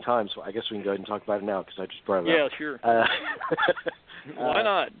watched it many times, so I guess we can go ahead and talk about it now because I just brought it up. Yeah, sure. Why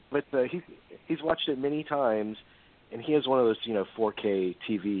not? But he's watched it many times, and he has one of those 4K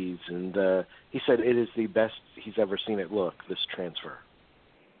TVs, and he said it is the best he's ever seen it look. This transfer.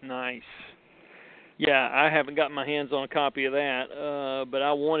 Nice. Yeah, I haven't gotten my hands on a copy of that, but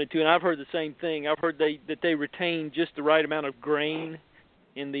I wanted to, and I've heard the same thing. I've heard that they retain just the right amount of grain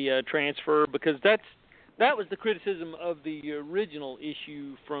in the transfer, because that was the criticism of the original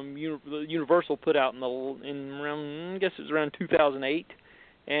issue from Universal put out in around, I guess it was around 2008,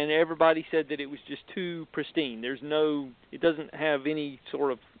 and everybody said that it was just too pristine. It doesn't have any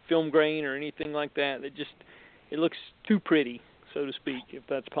sort of film grain or anything like that. It looks too pretty, so to speak, if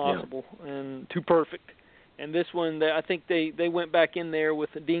that's possible, and too perfect. And this one, I think they went back in there with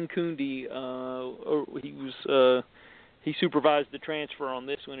Dean Cundey. He supervised the transfer on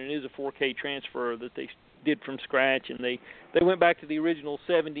this one. It is a 4K transfer that they did from scratch, and they went back to the original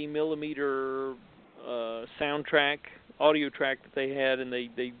 70 millimeter soundtrack, audio track that they had, and they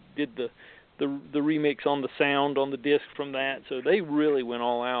did the remix on the sound on the disc from that. So they really went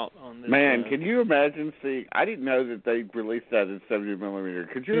all out on this. Man, can you imagine seeing? I didn't know that they released that in 70 millimeter.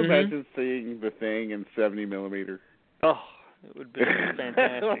 Could you imagine seeing The Thing in 70 millimeter? Oh, it would be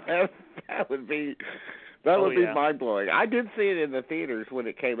fantastic. That would be mind blowing. I did see it in the theaters when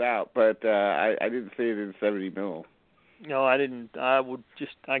it came out, but I didn't see it in 70 mil. No, I didn't. I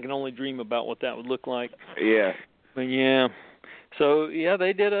can only dream about what that would look like. Yeah. But yeah. So yeah,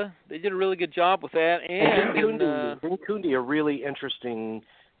 they did a really good job with that, and Dean Cundey, a really interesting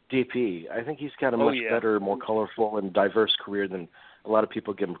DP. I think he's got a much better, more colorful and diverse career than a lot of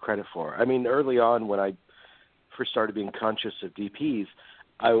people give him credit for. I mean, early on when I first started being conscious of DPs,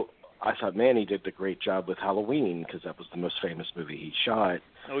 I thought, man, he did a great job with Halloween because that was the most famous movie he shot.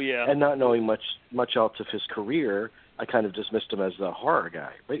 Oh yeah. And not knowing much else of his career, I kind of dismissed him as the horror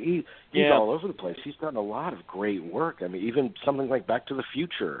guy. But he's all over the place. He's done a lot of great work. I mean, even something like Back to the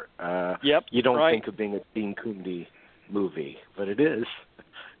Future. You don't think of being a Dean Cundey movie, but it is.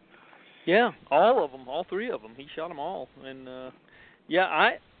 Yeah, all of them, all three of them. He shot them all, and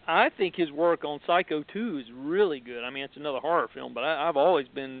I think his work on Psycho 2 is really good. I mean, it's another horror film, but I've always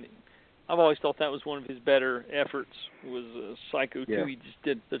thought that was one of his better efforts. Was Psycho 2. He just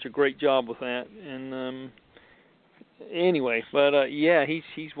did such a great job with that, and. Anyway, but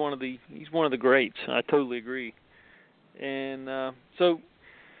he's one of the greats. I totally agree. And so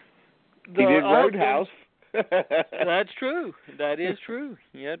he did Roadhouse. That's true. That is true.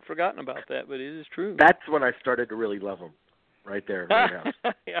 You had forgotten about that, but it is true. That's when I started to really love him. Right there, Roadhouse.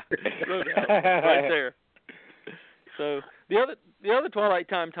 Yeah, Roadhouse, right there. So the other Twilight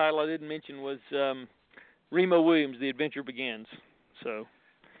Time title I didn't mention was Remo Williams' The Adventure Begins. So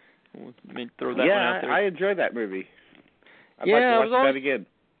we'll throw that one out there. I enjoyed that movie. I'd I like to watch that again.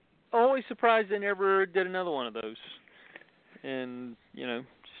 Always surprised they never did another one of those, and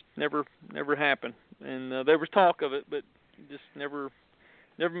just never happened. And there was talk of it, but just never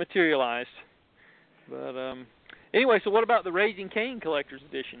materialized. But anyway, so what about the Raising Cain Collector's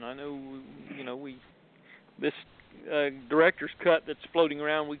Edition? I know this director's cut that's floating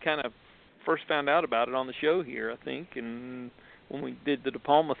around. We kind of first found out about it on the show here, I think, and when we did the De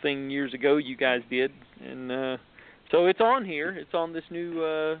Palma thing years ago, you guys did, and. So it's on here. It's on this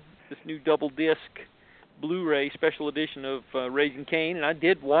new double disc Blu-ray special edition of Raising Cain, and I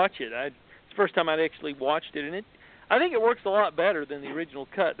did watch it. It's the first time I'd actually watched it, and I think it works a lot better than the original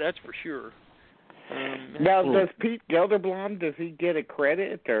cut. That's for sure. Now, does Pete Gelderblom, does he get a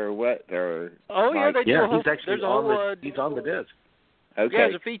credit or what? Or they do. He's actually he's on the disc. Okay. Yeah,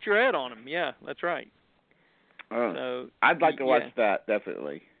 there's a featurette on him. Yeah, that's right. So I'd like to watch that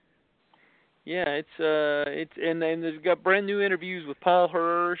definitely. Yeah, it's and they've got brand new interviews with Paul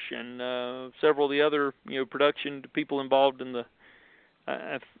Hirsch and several of the other production people involved in the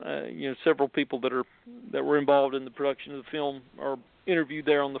several people that were involved in the production of the film are interviewed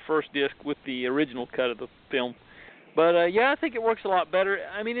there on the first disc with the original cut of the film. But I think it works a lot better.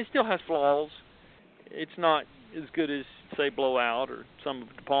 I mean, it still has flaws. It's not as good as say Blowout or some of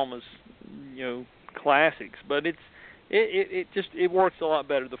De Palma's classics, but it works a lot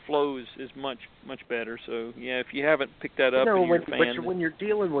better. The flow is much better. So if you haven't picked that up, and you're a fan, when you're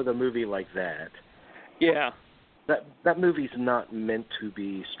dealing with a movie like that, that movie's not meant to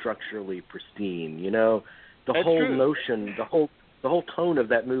be structurally pristine. The That's whole true. notion, the whole tone of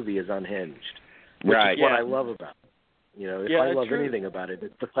that movie is unhinged, which is what I love about it. If Yeah, I that's love true. anything about it,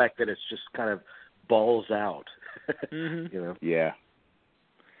 it's the fact that it's just kind of balls out. Mm-hmm. Yeah.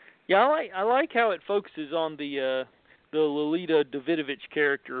 Yeah, I like how it focuses on the Lolita Davidovich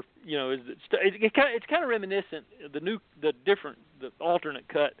character. It's kind of reminiscent. The alternate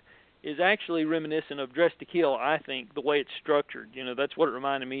cut is actually reminiscent of Dressed to Kill. I think the way it's structured. That's what it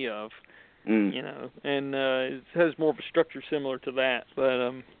reminded me of. Mm. And it has more of a structure similar to that. But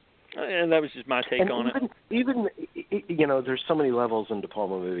and that was just my take on it. Even there's so many levels in De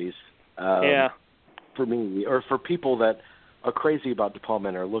Palma movies. Yeah. For me, or for people that are crazy about De Palma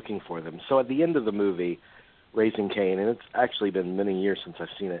and are looking for them. So at the end of the movie, Raising Cain, and it's actually been many years since I've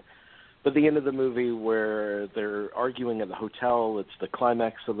seen it, but the end of the movie where they're arguing at the hotel, it's the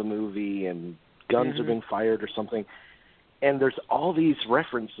climax of the movie, and guns are being fired or something, and there's all these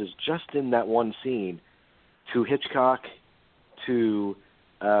references just in that one scene to Hitchcock, to,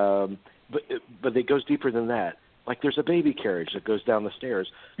 but it goes deeper than that. Like there's a baby carriage that goes down the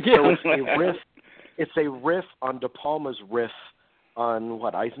stairs. Yeah. So it's a riff. It's a riff on De Palma's riff on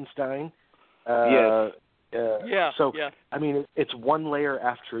Eisenstein. Yes. So yeah. I mean, it's one layer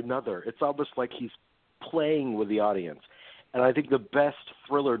after another. It's almost like he's playing with the audience, and I think the best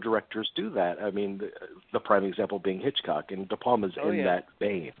thriller directors do that. I mean, the prime example being Hitchcock, and De Palma's in that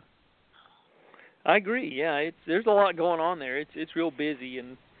vein. I agree. Yeah, there's a lot going on there. It's real busy,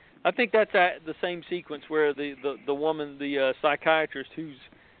 and I think that's at the same sequence where the woman, the psychiatrist who's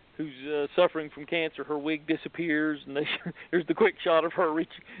suffering from cancer, her wig disappears, and there's the quick shot of her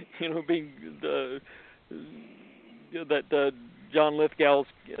being that John Lithgow's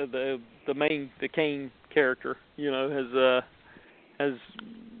the Cain character, has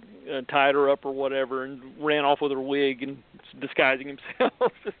tied her up or whatever and ran off with her wig and disguising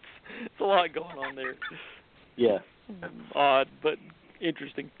himself. It's a lot going on there. Yeah. Odd, but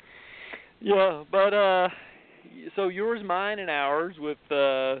interesting. Yeah, but so Yours, Mine, and Ours with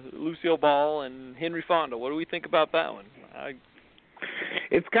Lucille Ball and Henry Fonda. What do we think about that one?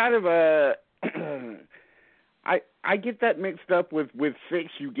 It's kind of a... I get that mixed up with Six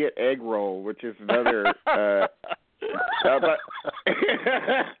You Get Egg Roll, which is another... but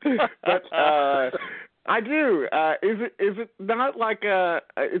I do. Is it not like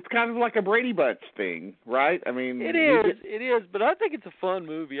it's kind of like a Brady Bunch thing, right? I mean, it is, but I think it's a fun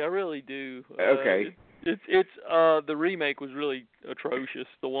movie. I really do. Okay. It's the remake was really atrocious.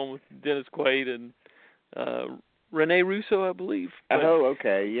 The one with Dennis Quaid and Rene Russo, I believe. But,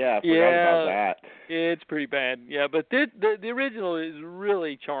 okay, yeah, I forgot about that. It's pretty bad. Yeah, but the original is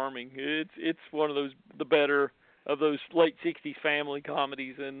really charming. It's one of the better of those late '60s family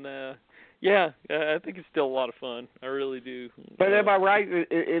comedies, and I think it's still a lot of fun. I really do. But am I right?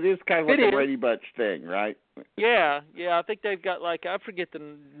 It is kind of like a Brady Bunch thing, right? Yeah. I think they've got I forget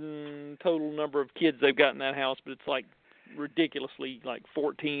the total number of kids they've got in that house, but it's like ridiculously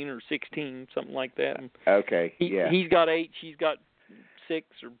 14 or 16, something like that. And okay. He's got 8, she's got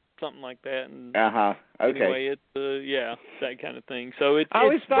 6 or something like that. And okay. Anyway, it's that kind of thing. So I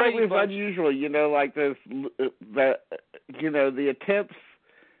always thought it was unusual, like this, the attempts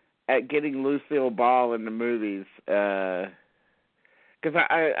at getting Lucille Ball in the movies, because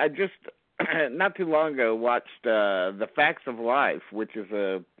I just not too long ago watched The Facts of Life, which is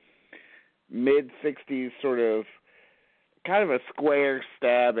a mid-'60s sort of kind of a square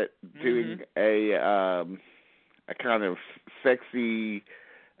stab at doing a kind of sexy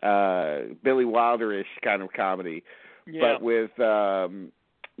Billy Wilder-ish kind of comedy, but with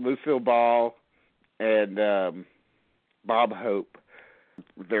Lucille Ball and Bob Hope.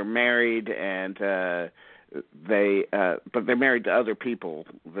 They're married, and but they're married to other people.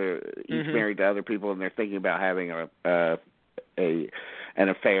 They're each married to other people, and they're thinking about having an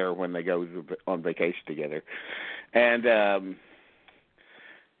affair when they go on vacation together. And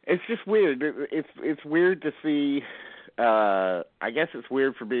it's just weird. It's weird to see. I guess it's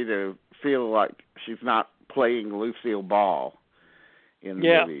weird for me to feel like she's not playing Lucille Ball in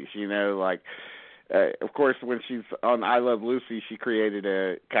the movies. Of course, when she's on I Love Lucy, she created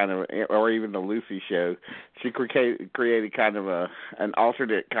a kind of, or even the Lucy Show, she created kind of an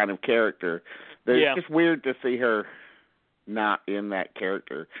alternate kind of character. It's just weird to see her not in that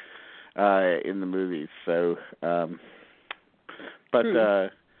character in the movies. So,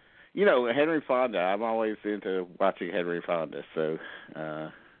 Henry Fonda, I'm always into watching Henry Fonda. So,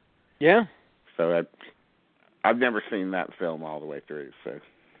 So I've never seen that film all the way through. So.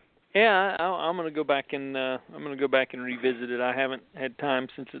 Yeah, I'm going to go back and revisit it. I haven't had time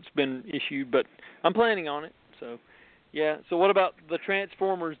since it's been issued, but I'm planning on it. So, yeah. So, what about the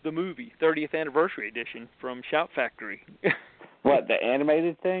Transformers the movie 30th anniversary edition from Shout Factory? What, the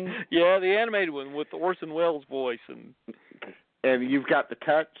animated thing? Yeah, the animated one with the Orson Welles voice. And You've Got the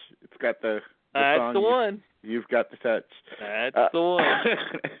Touch? It's got the That's song, the one. You've Got the Touch. That's the one.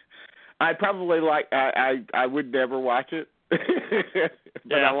 I probably I would never watch it.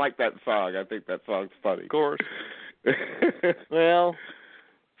 But I like that song. I think that song's funny. Of course. Well,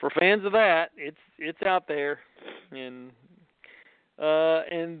 for fans of that, it's out there. And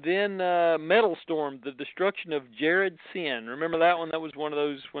then Metal Storm, The Destruction of Jared Sin. Remember that one? That was one of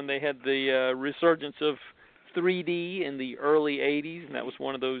those when they had the resurgence of 3D in the early 80s, and that was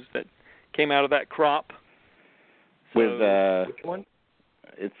one of those that came out of that crop. So, with which one?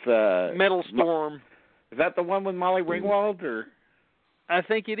 It's Metal Storm. Is that the one with Molly Ringwald, or? I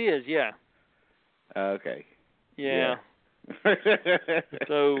think it is, yeah. Okay. Yeah.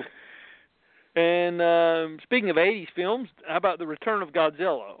 So, and speaking of 80s films, how about The Return of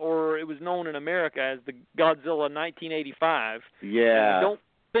Godzilla, or it was known in America as the Godzilla 1985. Yeah. I don't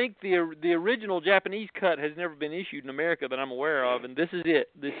think the original Japanese cut has never been issued in America that I'm aware of, and this is it.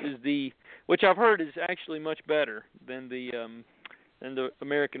 This is which I've heard is actually much better than the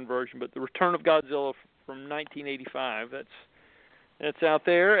American version. But The Return of Godzilla from 1985. That's out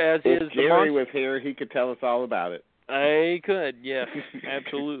there. As if is Jerry was here, he could tell us all about it. I could, yes,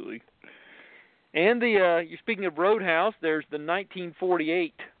 absolutely. And you're speaking of Roadhouse. There's the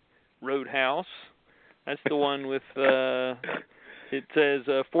 1948 Roadhouse. That's the one with. It says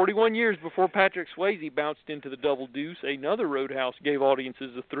 41 years before Patrick Swayze bounced into the Double Deuce, another Roadhouse gave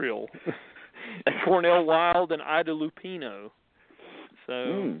audiences a thrill. Cornel Wilde and Ida Lupino.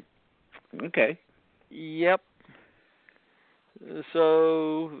 So. Okay. Yep.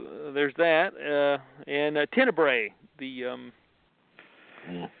 So there's that, and Tenebrae,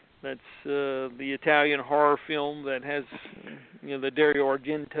 that's the Italian horror film that has, the Dario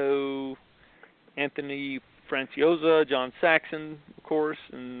Argento, Anthony Franciosa, John Saxon, of course,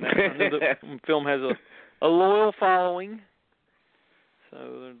 and the film has a loyal following. So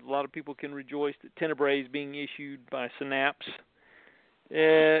a lot of people can rejoice that Tenebrae is being issued by Synapse.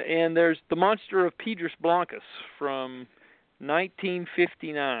 And there's The Monster of Pedras Blancas from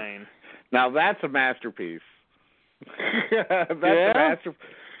 1959. Now that's a masterpiece.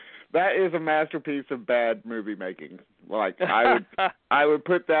 That is a masterpiece of bad movie making. Like I would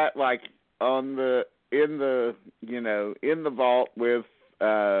put that like in the vault with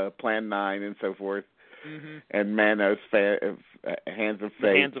Plan 9 and so forth, and Manos Hands of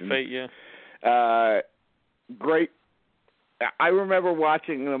Fate. Hands of Fate, yeah. Great. I remember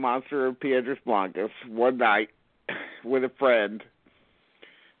watching The Monster of Piedras Blancas one night with a friend.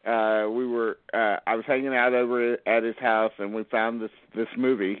 I was hanging out over at his house, and we found this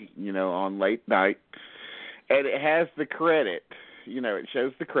movie, on late night, and it has the credit. It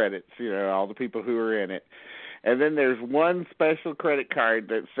shows the credits, all the people who are in it, and then there's one special credit card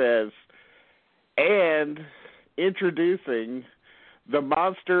that says, "And introducing The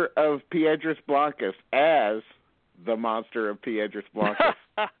Monster of Piedras Blancas as The Monster of Piedras Blancas."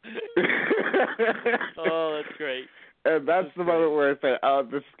 Oh, that's great. And that's the moment where I said, "Oh,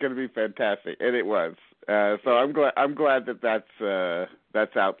 this is going to be fantastic," and it was. So I'm glad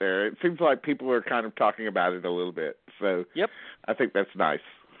that's out there. It seems like people are kind of talking about it a little bit. So yep, I think that's nice.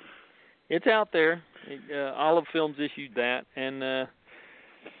 It's out there. Olive Films issued that, and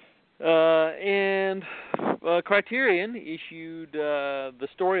Criterion issued The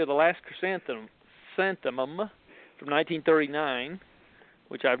Story of the Last Chrysanthemum from 1939,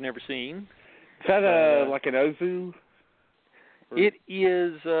 which I've never seen. Is that like an Ozu? It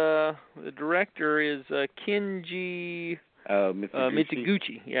is. The director is Kenji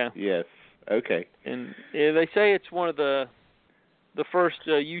Mitsuguchi. Yeah. Yes. Okay. And they say it's one of the first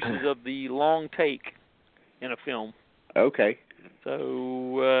uses of the long take in a film. Okay.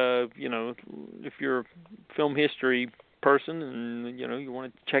 So if you're a film history person and you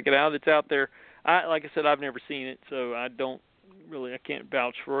want to check it out, it's out there. Like I said, I've never seen it, so I can't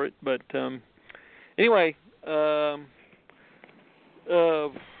vouch for it. But anyway,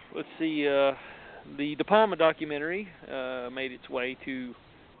 let's see. The De Palma documentary made its way to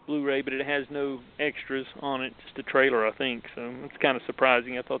Blu-ray, but it has no extras on it, just a trailer, I think. So it's kind of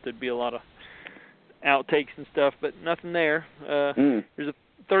surprising. I thought there'd be a lot of outtakes and stuff, but nothing there. There's a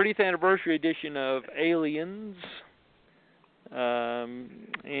 30th anniversary edition of Aliens,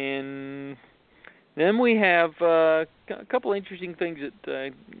 and then we have a couple interesting things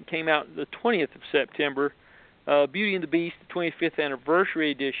that came out the 20th of September. Beauty and the Beast, the 25th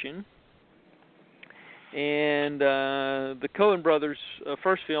anniversary edition. And the Coen brothers'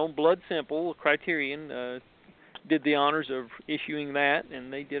 first film, Blood Simple, Criterion, did the honors of issuing that,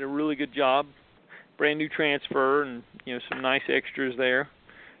 and they did a really good job brand new transfer, and some nice extras there.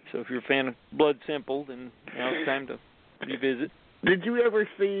 So if you're a fan of Blood Simple, then now it's time to revisit. Did you ever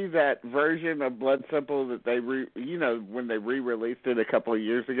see that version of Blood Simple that they when they re-released it a couple of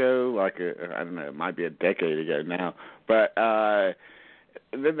years ago, I don't know, it might be a decade ago now, but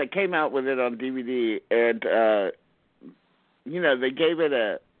then they came out with it on DVD, and they gave it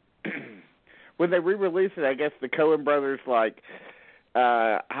a when they re-released it, I guess the Coen brothers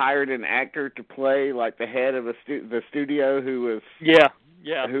hired an actor to play like the head of the studio who was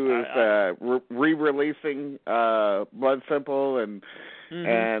re-releasing Blood Simple, and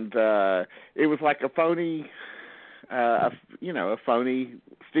it was like a phony, a phony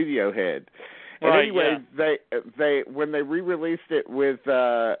studio head. And anyway, they when they re-released it with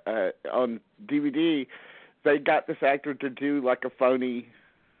on DVD, they got this actor to do like a phony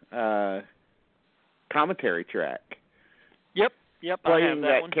commentary track. Yep, playing I have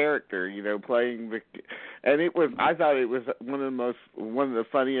that one. character, playing and it was. I thought it was one of the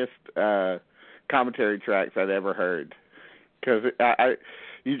funniest commentary tracks I'd ever heard, because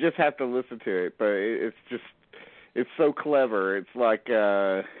you just have to listen to it, but it's so clever. It's like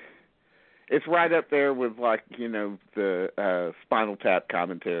it's right up there with the Spinal Tap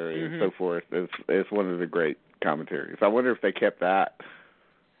commentary and so forth. It's one of the great commentaries. I wonder if they kept that.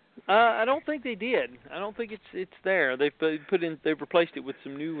 I don't think they did. I don't think it's there. They've replaced it with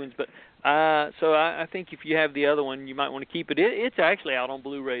some new ones, but so I think if you have the other one, you might want to keep it. It's actually out on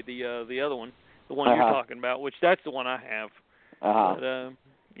Blu-ray. The other one, the one you're talking about, which that's the one I have. But I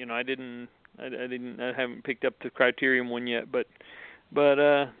haven't picked up the Criterion one yet, but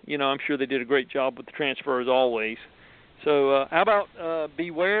I'm sure they did a great job with the transfer as always. So how about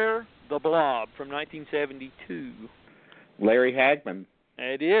Beware the Blob from 1972? Larry Hagman.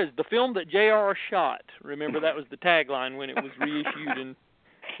 It is the film that J.R. shot. Remember, that was the tagline when it was reissued in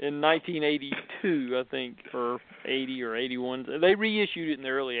 1982, I think, or 80 or 81. They reissued it in the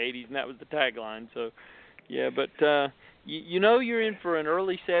early 80s, and that was the tagline. So, yeah, but you're in for an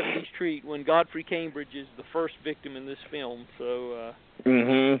early 70s treat when Godfrey Cambridge is the first victim in this film. So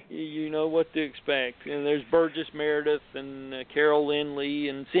you know what to expect. And there's Burgess Meredith and Carol Lindley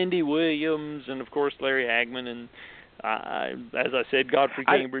and Cindy Williams and, of course, Larry Hagman and, as I said, Godfrey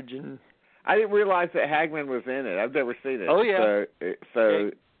Cambridge. I didn't realize that Hagman was in it. I've never seen it. Oh, yeah.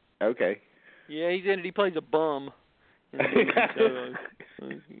 So okay. Yeah, he's in it. He plays a bum. So,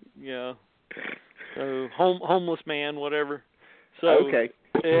 yeah. So, homeless man, whatever. So, okay.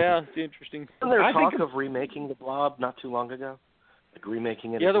 Yeah, it's interesting. Wasn't there talk of remaking The Blob not too long ago? Like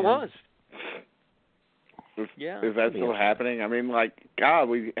remaking it Yeah, again? there was. Is that still happening? I mean, God,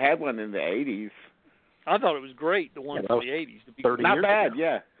 we had one in the 80s. I thought it was great, the one from the 80s. Not bad,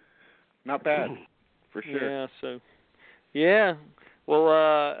 yeah. Not bad, for sure. Yeah, so, yeah. Well,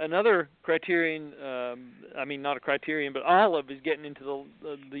 another Criterion, not a Criterion, but Olive is getting into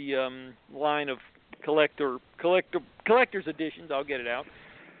the line of collector's editions. I'll get it out.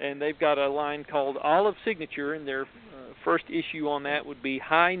 And they've got a line called Olive Signature, and their first issue on that would be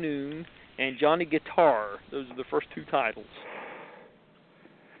High Noon and Johnny Guitar. Those are the first two titles.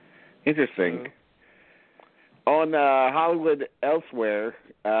 Interesting. On Hollywood Elsewhere,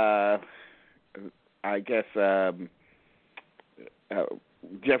 I guess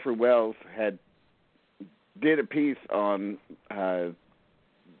Jeffrey Wells did a piece on High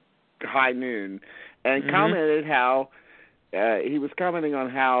Noon and commented how he was commenting on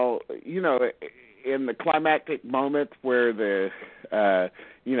how, in the climactic moment where the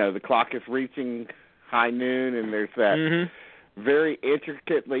clock is reaching high noon and there's that very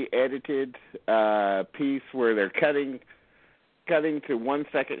intricately edited piece where they're cutting to 1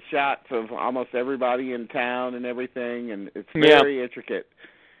 second shots of almost everybody in town and everything, and it's very intricate.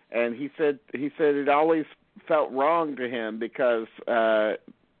 And he said it always felt wrong to him because the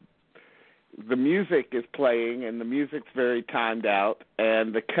music is playing and the music's very timed out,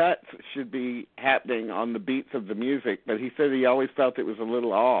 and the cuts should be happening on the beats of the music. But he said he always felt it was a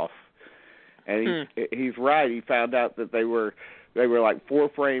little off. And he's right. He found out that they were like 4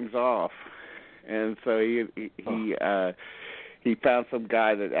 frames off, and so he found some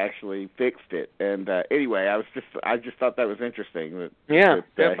guy that actually fixed it. And anyway, I just thought that was interesting that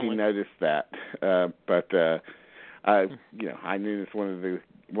he noticed that. But I knew it's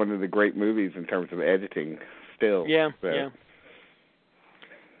one of the great movies in terms of editing. Still, yeah.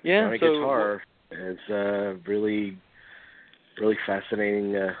 Johnny Guitar is a really, really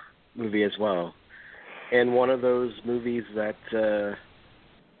fascinating movie as well, and one of those movies that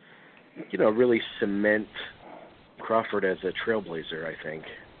really cement Crawford as a trailblazer, I think.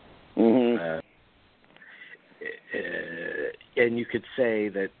 And you could say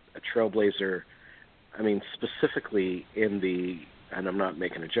that a trailblazer I mean, specifically in the, and I'm not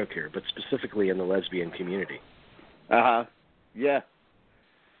making a joke here, but specifically in the lesbian community. Uh-huh. Yeah.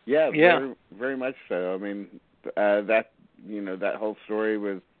 Yeah, Yeah. very, very much so. I mean, that that whole story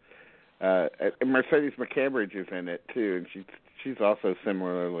with and Mercedes McCambridge is in it too, and she's also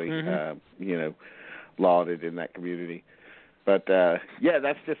similarly lauded in that community. But yeah,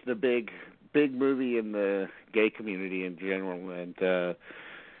 that's just a big movie in the gay community in general,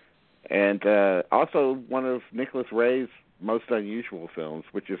 and also one of Nicholas Ray's most unusual films,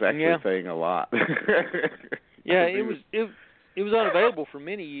 which is actually saying a lot. Yeah, it was unavailable for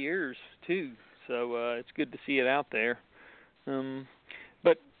many years too, so it's good to see it out there.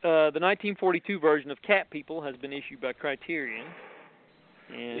 But the 1942 version of Cat People has been issued by Criterion,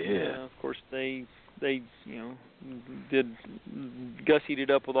 and of course they did gussied it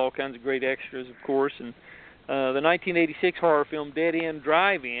up with all kinds of great extras, of course. And the 1986 horror film Dead End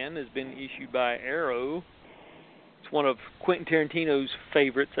Drive-In has been issued by Arrow. It's one of Quentin Tarantino's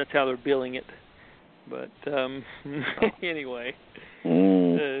favorites. That's how they're billing it. But anyway,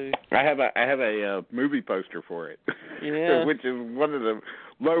 I have a movie poster for it. Yeah, which is one of the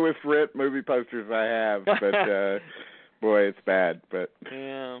lowest rent movie posters I have. But boy, it's bad. But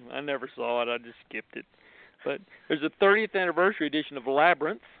yeah, I never saw it. I just skipped it. But there's a 30th anniversary edition of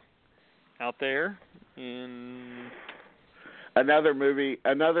Labyrinth out there, and another movie,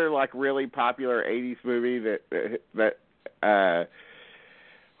 another like really popular '80s movie that.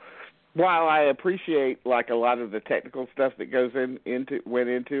 While I appreciate like a lot of the technical stuff that went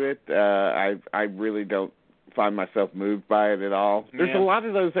into it, I really don't find myself moved by it at all. There's a lot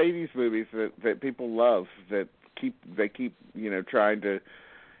of those '80s movies that people love that keep trying to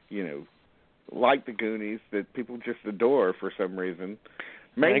like the Goonies, that people just adore for some reason,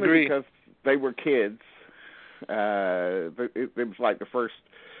 mainly because they were kids. It was like the first.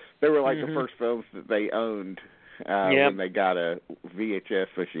 They were like the first films that they owned. When they got a VHS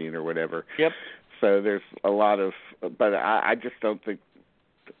machine or whatever. Yep. So there's a lot of, but I just don't think,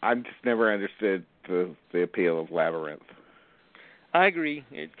 I've just never understood the appeal of Labyrinth. I agree.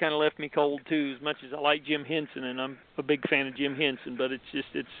 It kind of left me cold too, as much as I like Jim Henson, and I'm a big fan of Jim Henson, but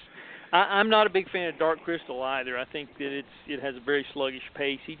I'm not a big fan of Dark Crystal either. I think that it has a very sluggish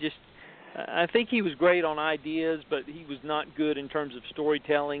pace. I think he was great on ideas, but he was not good in terms of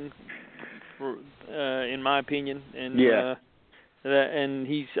storytelling, in my opinion. And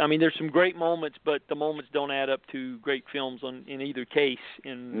and there's some great moments, but the moments don't add up to great films in either case,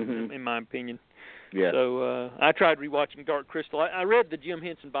 in my opinion. Yeah. So I tried rewatching Dark Crystal. I read the Jim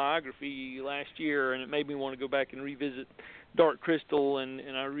Henson biography last year, and it made me want to go back and revisit Dark Crystal, and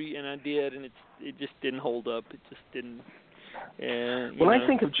I did, and it just didn't hold up. It just didn't. When I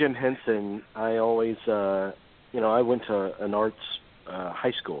think of Jim Henson, I always, I went to an arts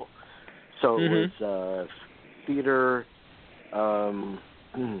high school, so it was theater,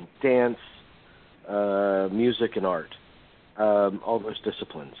 dance, music, and art, all those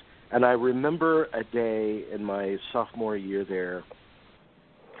disciplines. And I remember a day in my sophomore year there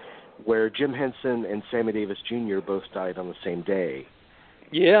where Jim Henson and Sammy Davis Jr. both died on the same day.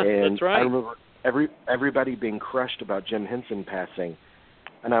 Yeah, and that's right. I remember everybody being crushed about Jim Henson passing,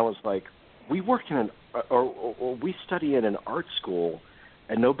 and I was like, we work in or we study in an art school,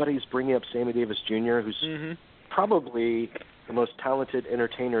 and nobody's bringing up Sammy Davis Jr., who's probably the most talented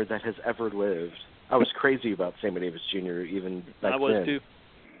entertainer that has ever lived. I was crazy about Sammy Davis Jr. even back then. I was too.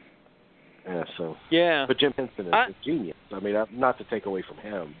 Yeah, so. Yeah. But Jim Henson is a genius. I mean, not to take away from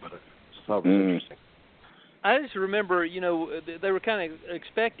him, but I just thought it was interesting. I just remember, they were kind of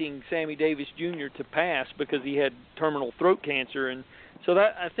expecting Sammy Davis Jr. to pass because he had terminal throat cancer, and so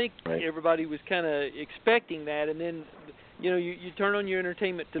that I think everybody was kind of expecting that. And then, you turn on your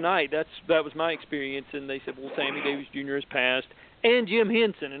Entertainment Tonight. That was my experience, and they said, well, Sammy Davis Jr. has passed, and Jim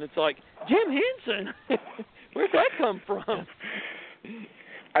Henson, and it's like, Jim Henson, where'd that come from?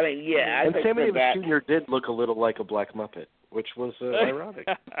 I mean, yeah, and Sammy Davis Jr. did look a little like a Black Muppet, which was ironic.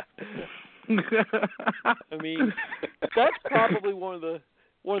 I mean, that's probably one of the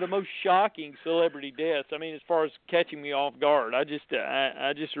most shocking celebrity deaths. I mean, as far as catching me off guard, I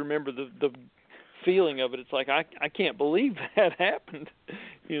just remember the feeling of it. It's like I can't believe that happened.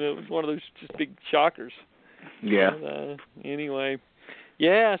 It was one of those just big shockers. Yeah. But, anyway,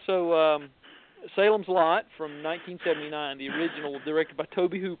 yeah. So Salem's Lot from 1979, the original, directed by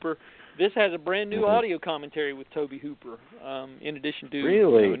Tobe Hooper. This has a brand new audio commentary with Tobe Hooper, in addition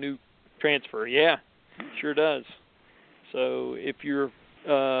to a new transfer. Yeah, sure does. So if you're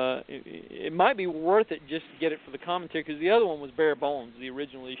it might be worth it just to get it for the commentary, because the other one was bare bones, the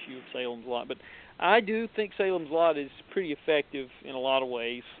original issue of Salem's Lot. But I do think Salem's Lot is pretty effective in a lot of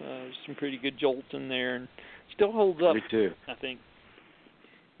ways. There's some pretty good jolts in there, and still holds up. Me too. I think.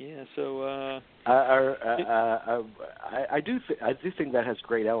 Yeah. So. I do think that has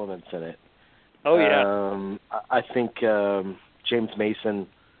great elements in it. Oh yeah. I think James Mason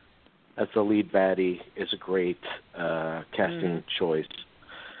as the lead baddie is a great casting choice.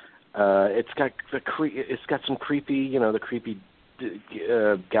 It's got some creepy, the creepy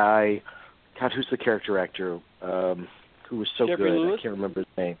guy. God, who's the character actor who was so Jeffrey good? Lewis? I can't remember his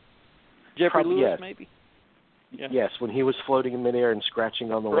name. Jeffrey Lewis, yes. maybe. Yeah. Yes, when he was floating in midair and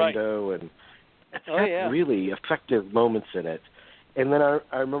scratching on the window, and it's got really effective moments in it. And then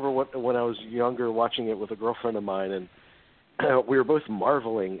I remember when I was younger watching it with a girlfriend of mine, and we were both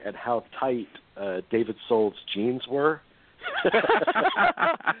marveling at how tight David Soul's jeans were.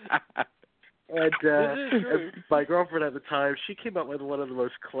 And my girlfriend at the time, she came up with one of the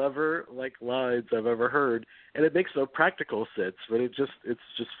most clever lines I've ever heard, and it makes no practical sense, but it's just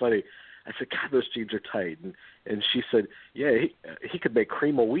funny. I said, God, those jeans are tight, and she said, yeah, he could make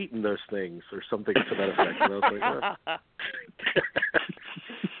cream of wheat in those things or something to that effect. And I was like, oh.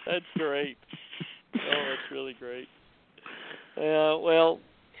 That's great. Oh, that's really great. Well,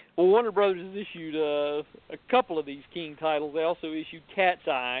 Warner Brothers has issued a couple of these King titles. They also issued Cat's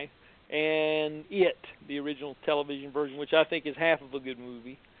Eye and It, the original television version, which I think is half of a good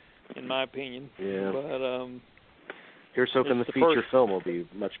movie, in my opinion. Yeah. But here's hoping the feature film will be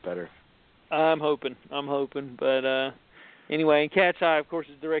much better. I'm hoping. But anyway, and Cat's Eye, of course,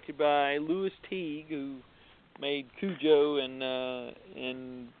 is directed by Louis Teague, who made Cujo and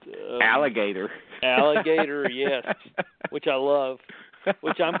Alligator. Alligator, yes, which I love.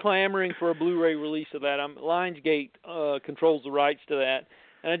 Which I'm clamoring for a Blu-ray release of that. Lionsgate controls the rights to that,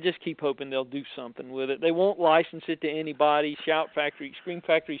 and I just keep hoping they'll do something with it. They won't license it to anybody. Shout Factory, Scream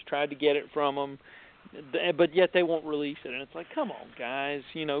Factory's tried to get it from them, but yet they won't release it. And it's like, come on, guys,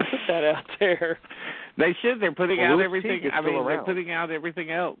 put that out there. They should. They're putting out everything. They're putting out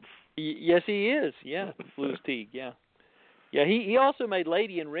everything else. Yes, he is. Yeah, Louis Teague. Yeah. Yeah, he also made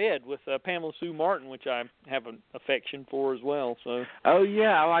Lady in Red with Pamela Sue Martin, which I have an affection for as well. So. Oh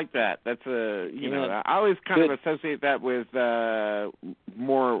yeah, I like that. That's I always kind of associate that with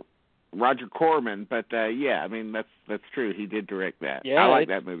more Roger Corman, but yeah, I mean that's true. He did direct that. Yeah, I like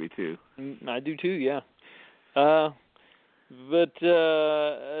that movie too. I do too. Yeah. But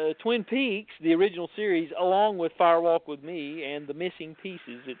Twin Peaks, the original series, along with Firewalk with Me and The Missing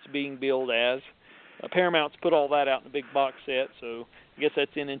Pieces, it's being billed as. Paramount's put all that out in a big box set, so I guess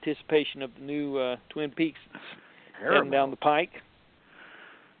that's in anticipation of the new Twin Peaks heading down the pike.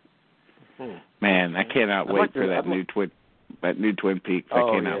 Man, I cannot wait for that new Twin Peaks.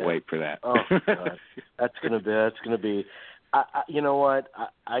 I cannot wait for that. Oh God, that's gonna be. You know what?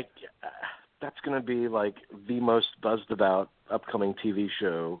 That's gonna be like the most buzzed about upcoming TV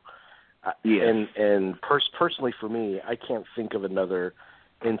show. Yes. And personally for me, I can't think of another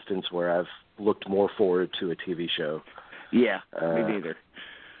instance where I've looked more forward to a TV show. Yeah, me neither.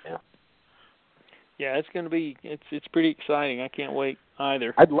 Yeah, it's going to be it's pretty exciting. I can't wait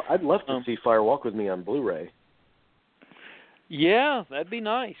either. I'd love to see Firewalk with Me on Blu-ray. Yeah, that'd be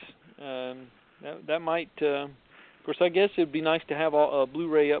nice. That might. Of course, I guess it'd be nice to have all,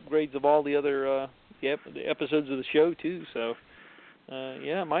 Blu-ray upgrades of all the other the episodes of the show too. So,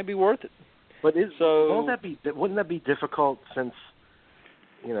 yeah, it might be worth it. But wouldn't that be difficult since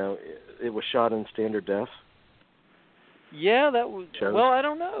it was shot in standard def? Yeah, that was. Shows? Well, I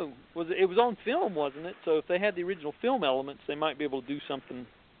don't know. It was on film, wasn't it? So if they had the original film elements, they might be able to do something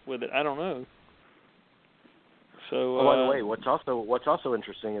with it. I don't know. So. By the way, what's also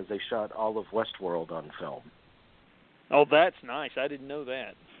interesting is they shot all of Westworld on film. Oh, that's nice. I didn't know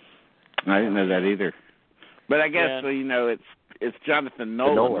that. I didn't know that either. But I guess it's Jonathan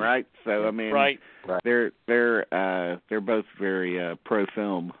Nolan, right? So I mean, right. They're both very pro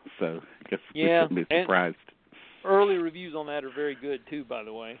film, so I guess we shouldn't be surprised. And early reviews on that are very good too, by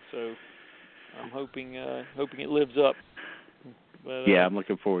the way. So I'm hoping it lives up. But, yeah, I'm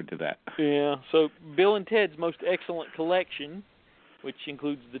looking forward to that. Yeah. So Bill and Ted's Most Excellent Collection, which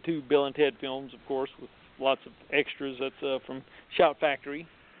includes the two Bill and Ted films, of course, with lots of extras. That's from Shout Factory.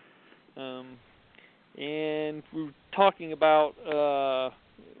 And we were talking about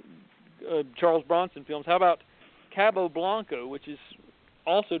Charles Bronson films. How about Cabo Blanco, which is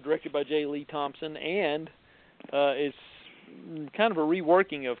also directed by J. Lee Thompson and is kind of a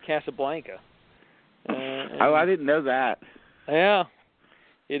reworking of Casablanca. I didn't know that. Yeah,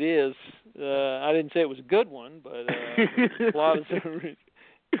 it is. I didn't say it was a good one, but a lot of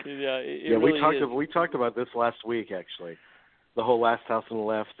Really is. We talked about this last week, actually. The whole Last House on the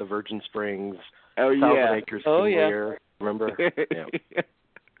Left, the Virgin Springs, Thousand Acres, King Lear. Remember?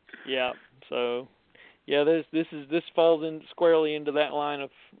 Yeah. So, this falls in squarely into that line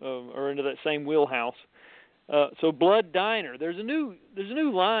of or into that same wheelhouse. So Blood Diner. There's a new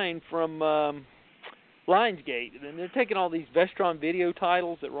line from Lionsgate, and they're taking all these Vestron video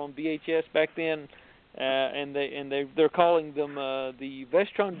titles that were on VHS back then, and they're calling them the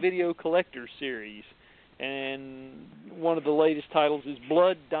Vestron Video Collector Series. And one of the latest titles is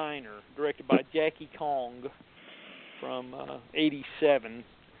Blood Diner, directed by Jackie Kong from '87.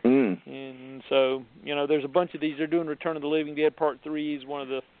 And so, there's a bunch of these. They're doing Return of the Living Dead Part 3 is one of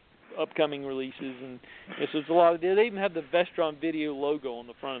the upcoming releases, and so it's a lot of. They even have the Vestron Video logo on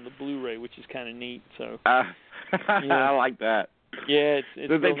the front of the Blu-ray, which is kind of neat. So I like that. Yeah, it's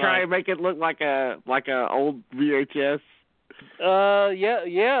Did they try and make it look like a old VHS?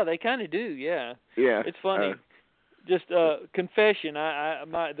 Yeah, they kind of do. Yeah, it's funny. Just confession.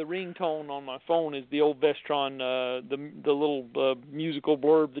 The ringtone on my phone is the old Vestron, the little musical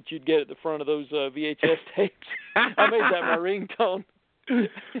blurb that you'd get at the front of those VHS tapes. I made that my ringtone.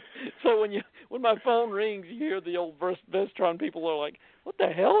 So when my phone rings, you hear the old Vestron people are like, "What the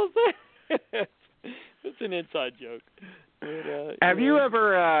hell is that?" It's an inside joke. But, have you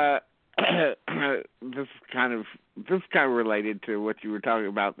ever? This is kind of related to what you were talking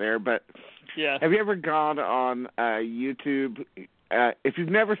about there, but have you ever gone on YouTube? If you've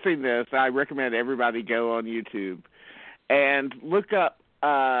never seen this, I recommend everybody go on YouTube and look up.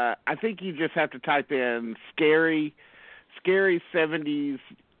 I think you just have to type in scary 70s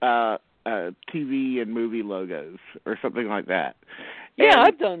TV and movie logos or something like that. Yeah,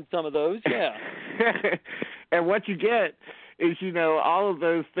 I've done some of those. Yeah. And what you get is, all of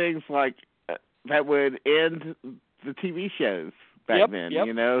those things like that would end the TV shows back then,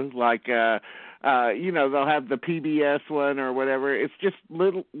 like, they'll have the PBS one or whatever. It's just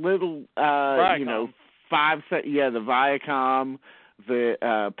little Viacom. The Viacom,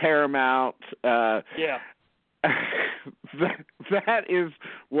 the Paramount. That is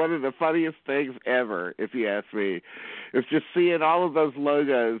one of the funniest things ever, if you ask me. It's just seeing all of those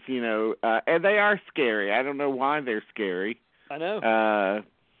logos, and they are scary. I don't know why they're scary. I know.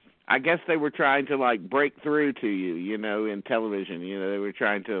 I guess they were trying to break through to you, in television. They were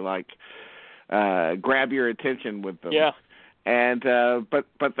trying to grab your attention with them. Yeah. And but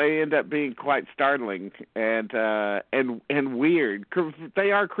they end up being quite startling and weird.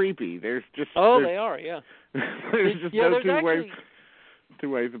 They are creepy. They are. Yeah. There's just two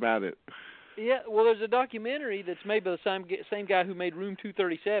ways about it. Yeah, well, there's a documentary that's made by the same guy who made Room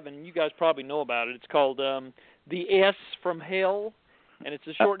 237. You guys probably know about it. It's called The S from Hell, and it's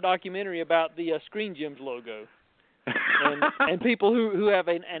a short documentary about the Screen Gems logo. And people who have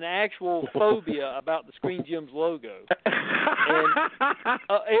an actual phobia about the Screen Gems logo. And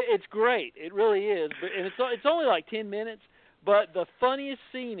it's great. It really is. And it's only like 10 minutes, but the funniest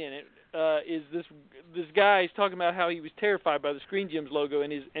scene in it is this guy is talking about how he was terrified by the Screen Gems logo,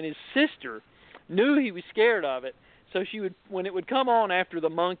 and his sister knew he was scared of it. So she would, when it would come on after the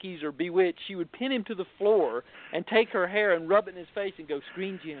Monkees or Bewitched, she would pin him to the floor and take her hair and rub it in his face and go,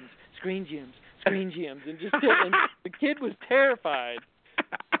 "Screen Gems, Screen Gems, Screen Gems," and just and the kid was terrified.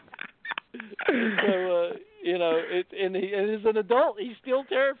 So and as an adult, he's still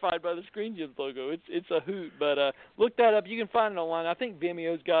terrified by the Screen Gems logo. It's a hoot, but look that up. You can find it online. I think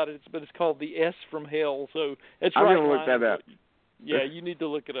Vimeo's got it, but it's called The S from Hell. So it's I'm right. I'm gonna look that up. Yeah, you need to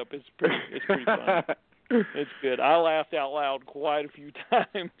look it up. It's pretty fun. It's good. I laughed out loud quite a few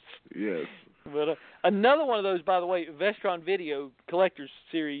times. Yes. But another one of those, by the way, Vestron Video Collector's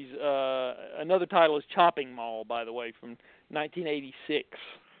Series, another title is Chopping Mall, by the way, from 1986.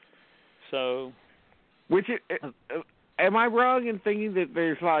 So, am I wrong in thinking that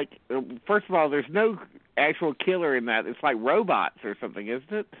there's first of all, there's no actual killer in that. It's like robots or something,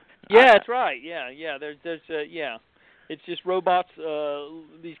 isn't it? Yeah, that's right. Yeah. There's It's just robots.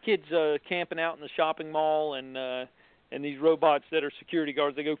 These kids camping out in the shopping mall, and these robots that are security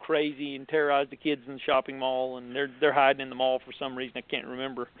guards. They go crazy and terrorize the kids in the shopping mall, and they're hiding in the mall for some reason. I can't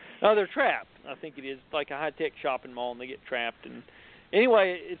remember. No, they're trapped. I think it is like a high-tech shopping mall, and they get trapped. And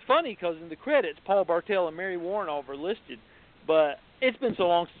anyway, it's funny because in the credits, Paul Bartel and Mary Warrenhoff are listed, but it's been so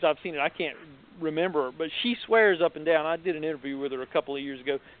long since I've seen it, I can't remember. But she swears up and down. I did an interview with her a couple of years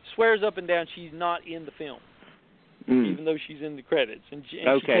ago. Swears up and down she's not in the film. Even though she's in the credits. And she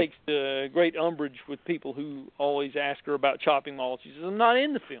takes great umbrage with people who always ask her about Chopping Mall. She says, "I'm not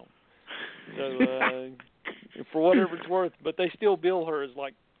in the film." So, for whatever it's worth, but they still bill her as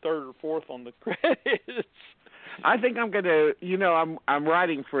like third or fourth on the credits. I think I'm gonna. I'm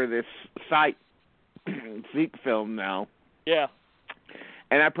writing for this site, Zeke Film now. Yeah.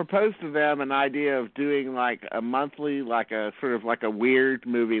 And I proposed to them an idea of doing like a monthly, like a sort of like a weird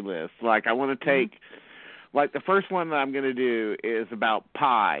movie list. Like I want to take, like the first one that I'm going to do is about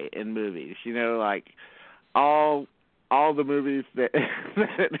pie in movies. Like all the movies that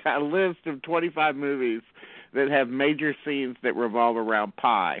a list of 25 movies that have major scenes that revolve around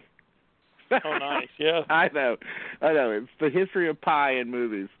pie. Oh, nice, yeah. I know. It's the history of pie in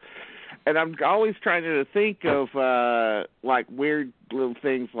movies. And I'm always trying to think of like weird little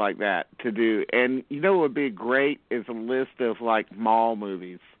things like that to do. And what would be great is a list of like mall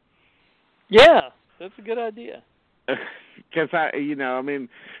movies. Yeah, that's a good idea. Because you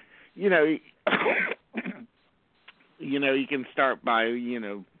can start by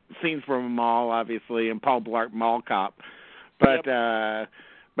scenes from a mall, obviously, and Paul Blart Mall Cop, but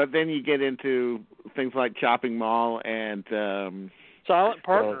then you get into things like Chopping Mall and. Silent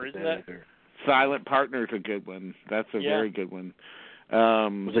Partner, isn't that? Silent Partner's a good one. That's a very good one.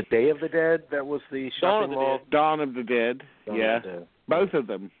 Was it Day of the Dead? That was the shopping mall. Dawn of the Dead. Both of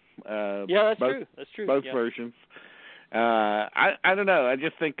them. That's true. That's true. Both versions. I don't know. I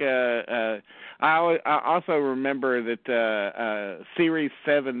just think I also remember that Series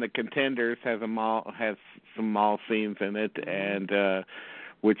 7, The Contenders, has some mall scenes in it, and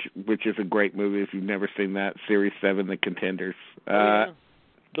which is a great movie if you've never seen that. Series 7, The Contenders. The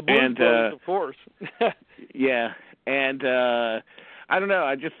Blues Brothers, of course. Yeah, and I don't know.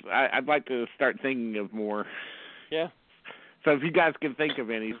 I'd like to start thinking of more. Yeah. So if you guys can think of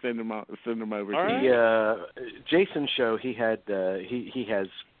any, send them over. All right. The Jason show, he had he has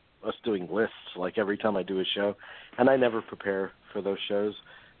us doing lists like every time I do a show, and I never prepare for those shows.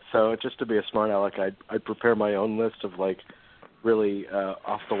 So just to be a smart aleck, I'd prepare my own list of like really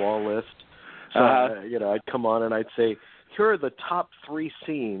off the wall list. So I'd come on and I'd say, here are the top 3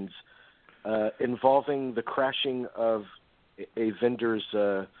 scenes involving the crashing of a vendor's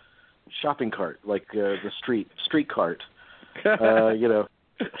shopping cart, like the street cart.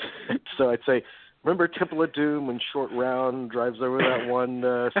 So I'd say, remember Temple of Doom when Short Round drives over that one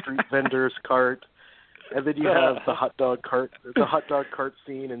street vendor's cart, and then you have the hot dog cart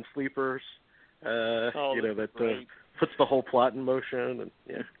scene in Sleepers. That puts the whole plot in motion, and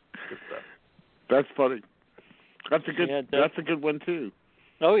good stuff. That's funny. That's a good. That's a good one too.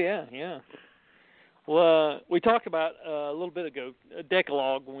 Oh yeah. Well, we talked about a little bit ago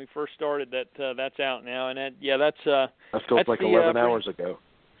Decalogue when we first started. That's out now, and that's like 11 hours ago.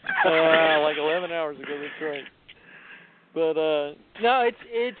 Like 11 hours ago. That's right. But no,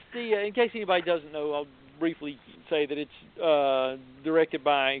 it's the. In case anybody doesn't know, I'll briefly say that it's directed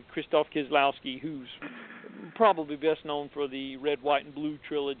by Krzysztof Kieslowski, who's probably best known for the Red, White, and Blue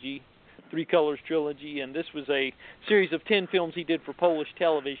trilogy. 3 Colors trilogy, and this was a series of 10 films he did for Polish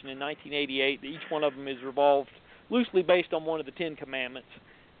television in 1988. Each one of them is revolved loosely based on one of the 10 Commandments.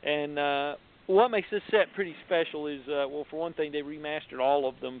 And what makes this set pretty special is, well, for one thing, they remastered all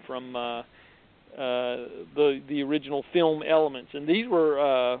of them from the original film elements, and these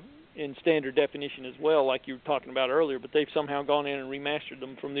were in standard definition as well, like you were talking about earlier, but they've somehow gone in and remastered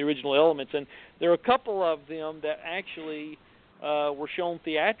them from the original elements. And there are a couple of them that actually were shown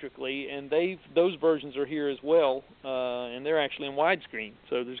theatrically, and those versions are here as well, and they're actually in widescreen.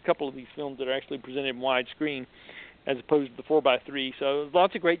 So there's a couple of these films that are actually presented in widescreen as opposed to the 4x3. So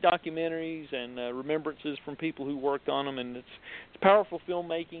lots of great documentaries and remembrances from people who worked on them, and it's powerful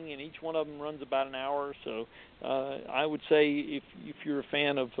filmmaking, and each one of them runs about an hour. So I would say if you're a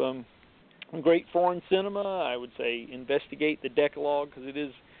fan of great foreign cinema, I would say investigate the Decalogue, because it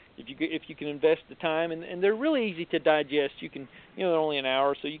is. If you can invest the time, and they're really easy to digest. You can, they're only an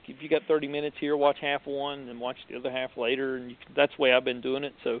hour, so if you got 30 minutes here, watch half of one and watch the other half later, and that's the way I've been doing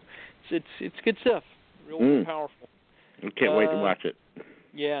it. So it's good stuff, real powerful. I can't wait to watch it.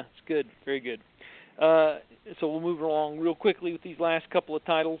 Yeah, it's good, very good. So we'll move along real quickly with these last couple of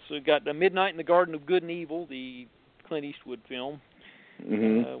titles. So we've got The Midnight in the Garden of Good and Evil, the Clint Eastwood film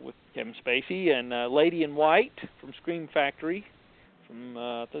with Kevin Spacey, and Lady in White from Scream Factory. From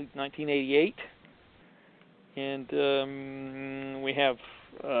I think 1988, and we have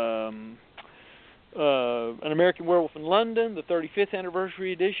An American Werewolf in London, the 35th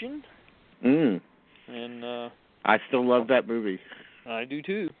anniversary edition. And I still love that movie. I do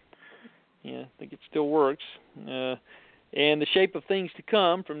too. Yeah, I think it still works. And The Shape of Things to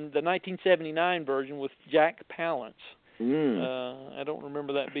Come from the 1979 version with Jack Palance. I don't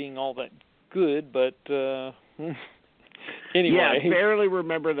remember that being all that good, but. Anyway. Yeah, I barely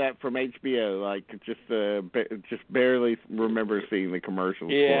remember that from HBO. Like, just barely remember seeing the commercials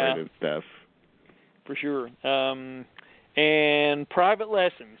for it and stuff. for sure. And Private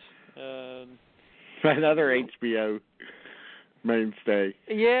Lessons. Another HBO mainstay.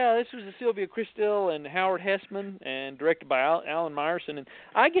 Yeah, this was Sylvia Kristel and Howard Hessman, and directed by Alan Meyerson. And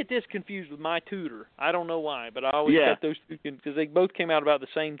I get this confused with My Tutor. I don't know why, but I always got those two because they both came out about the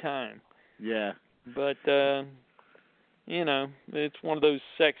same time. Yeah. But it's one of those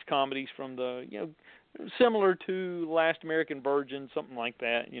sex comedies from the similar to Last American Virgin, something like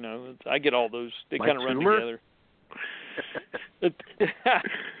that. I get all those. They kind of run together.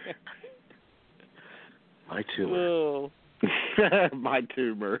 My Tumor. Oh. My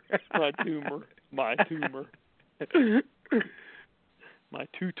Tumor. My Tumor. My Tumor. My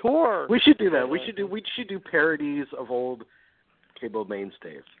Tutor. We should do that. We should do parodies of old cable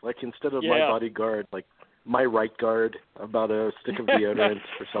mainstays. Like instead of My Bodyguard, like My Right Guard, about a stick of deodorant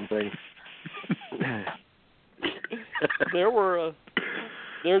or something.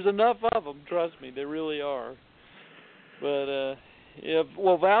 There's enough of them, trust me, there really are. But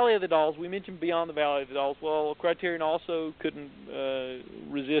Valley of the Dolls, we mentioned Beyond the Valley of the Dolls. Well, Criterion also couldn't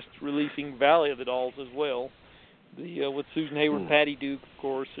resist releasing Valley of the Dolls as well. With Susan Hayward, Patty Duke, of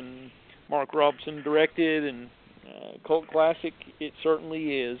course, and Mark Robson directed, and cult classic it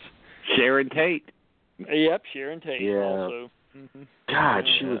certainly is. Sharon Tate. Yep, Sharon Tate also. Mm-hmm. God,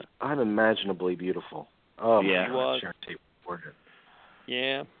 she was unimaginably beautiful. Oh, yeah, she was. Sharon Tate was gorgeous.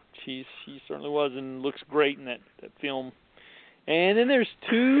 Yeah, she certainly was, and looks great in that film. And then there's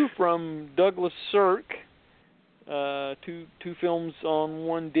two from Douglas Sirk, two films on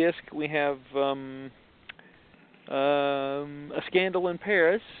one disc. We have A Scandal in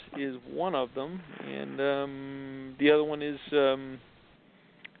Paris is one of them, and the other one is A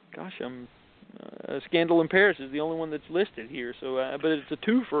Scandal in Paris is the only one that's listed here. So, but it's a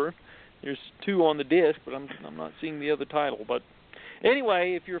twofer. There's two on the disc, but I'm not seeing the other title. But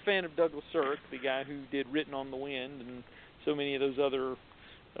anyway, if you're a fan of Douglas Sirk, the guy who did Written on the Wind and so many of those other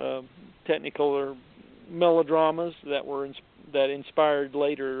Technicolor melodramas that inspired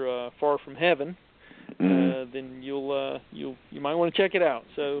later Far From Heaven, then you might want to check it out.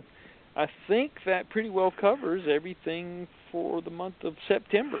 So I think that pretty well covers everything for the month of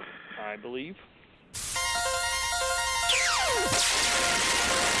September, I believe.